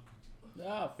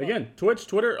 Again, Twitch,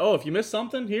 Twitter. Oh, if you missed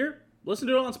something here, listen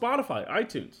to it on Spotify,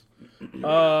 iTunes.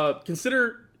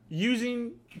 Consider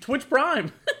using Twitch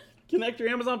Prime. Connect your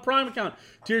Amazon Prime account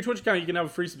to your Twitch account. You can have a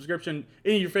free subscription.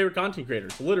 Any of your favorite content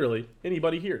creators. Literally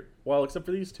anybody here. Well, except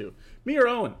for these two. Me or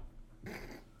Owen.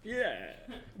 Yeah.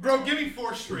 Bro, give me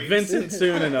 4 streams. Vincent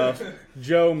soon enough.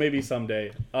 Joe maybe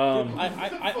someday.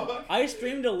 I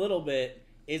streamed a little bit.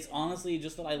 It's honestly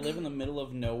just that I live in the middle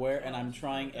of nowhere and I'm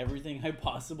trying everything I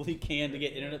possibly can to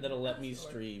get internet that'll let me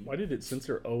stream. Why did it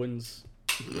censor Owen's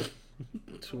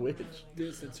Twitch Did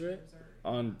it censor it?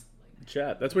 on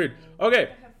chat? That's weird. Okay,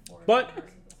 but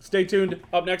stay tuned.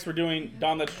 Up next, we're doing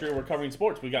Don That's True. We're covering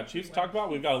sports. We got Chiefs to talk about.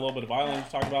 We've got a little bit of Islanders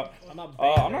to talk about. I'm not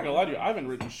gonna lie to you. I haven't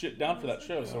written shit down for that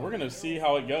show, so we're gonna see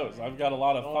how it goes. I've got a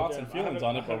lot of thoughts and feelings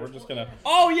on it, but we're just gonna.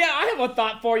 Oh yeah, I have a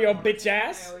thought for you, bitch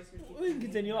ass. We can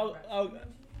continue.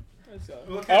 Let's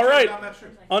go. All right.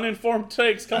 Uninformed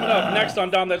takes coming up next on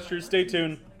Don That's True. Stay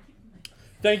tuned.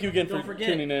 Thank you again Don't for forget,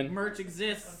 tuning in. merch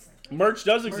exists. Merch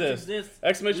does Merch exist. exists.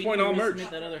 Exclamation point on merch. Resubmit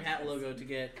that other hat logo to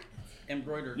get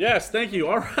embroidered. Yes, thank you.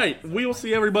 All right. We will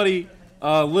see everybody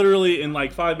literally in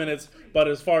like 5 minutes. But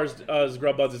as far as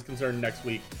Grub Buds is concerned, next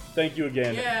week. Thank you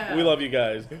again. Yeah. We love you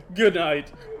guys. Good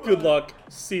night. Good luck.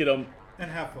 See you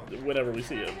And have fun. whenever we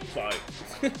see you. Bye.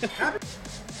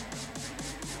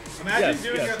 Imagine Yes,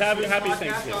 doing yes. a Happy food podcast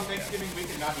Thanksgiving. on Thanksgiving week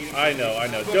and not eating. I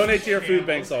know. Donate to your food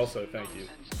banks also. Thank you.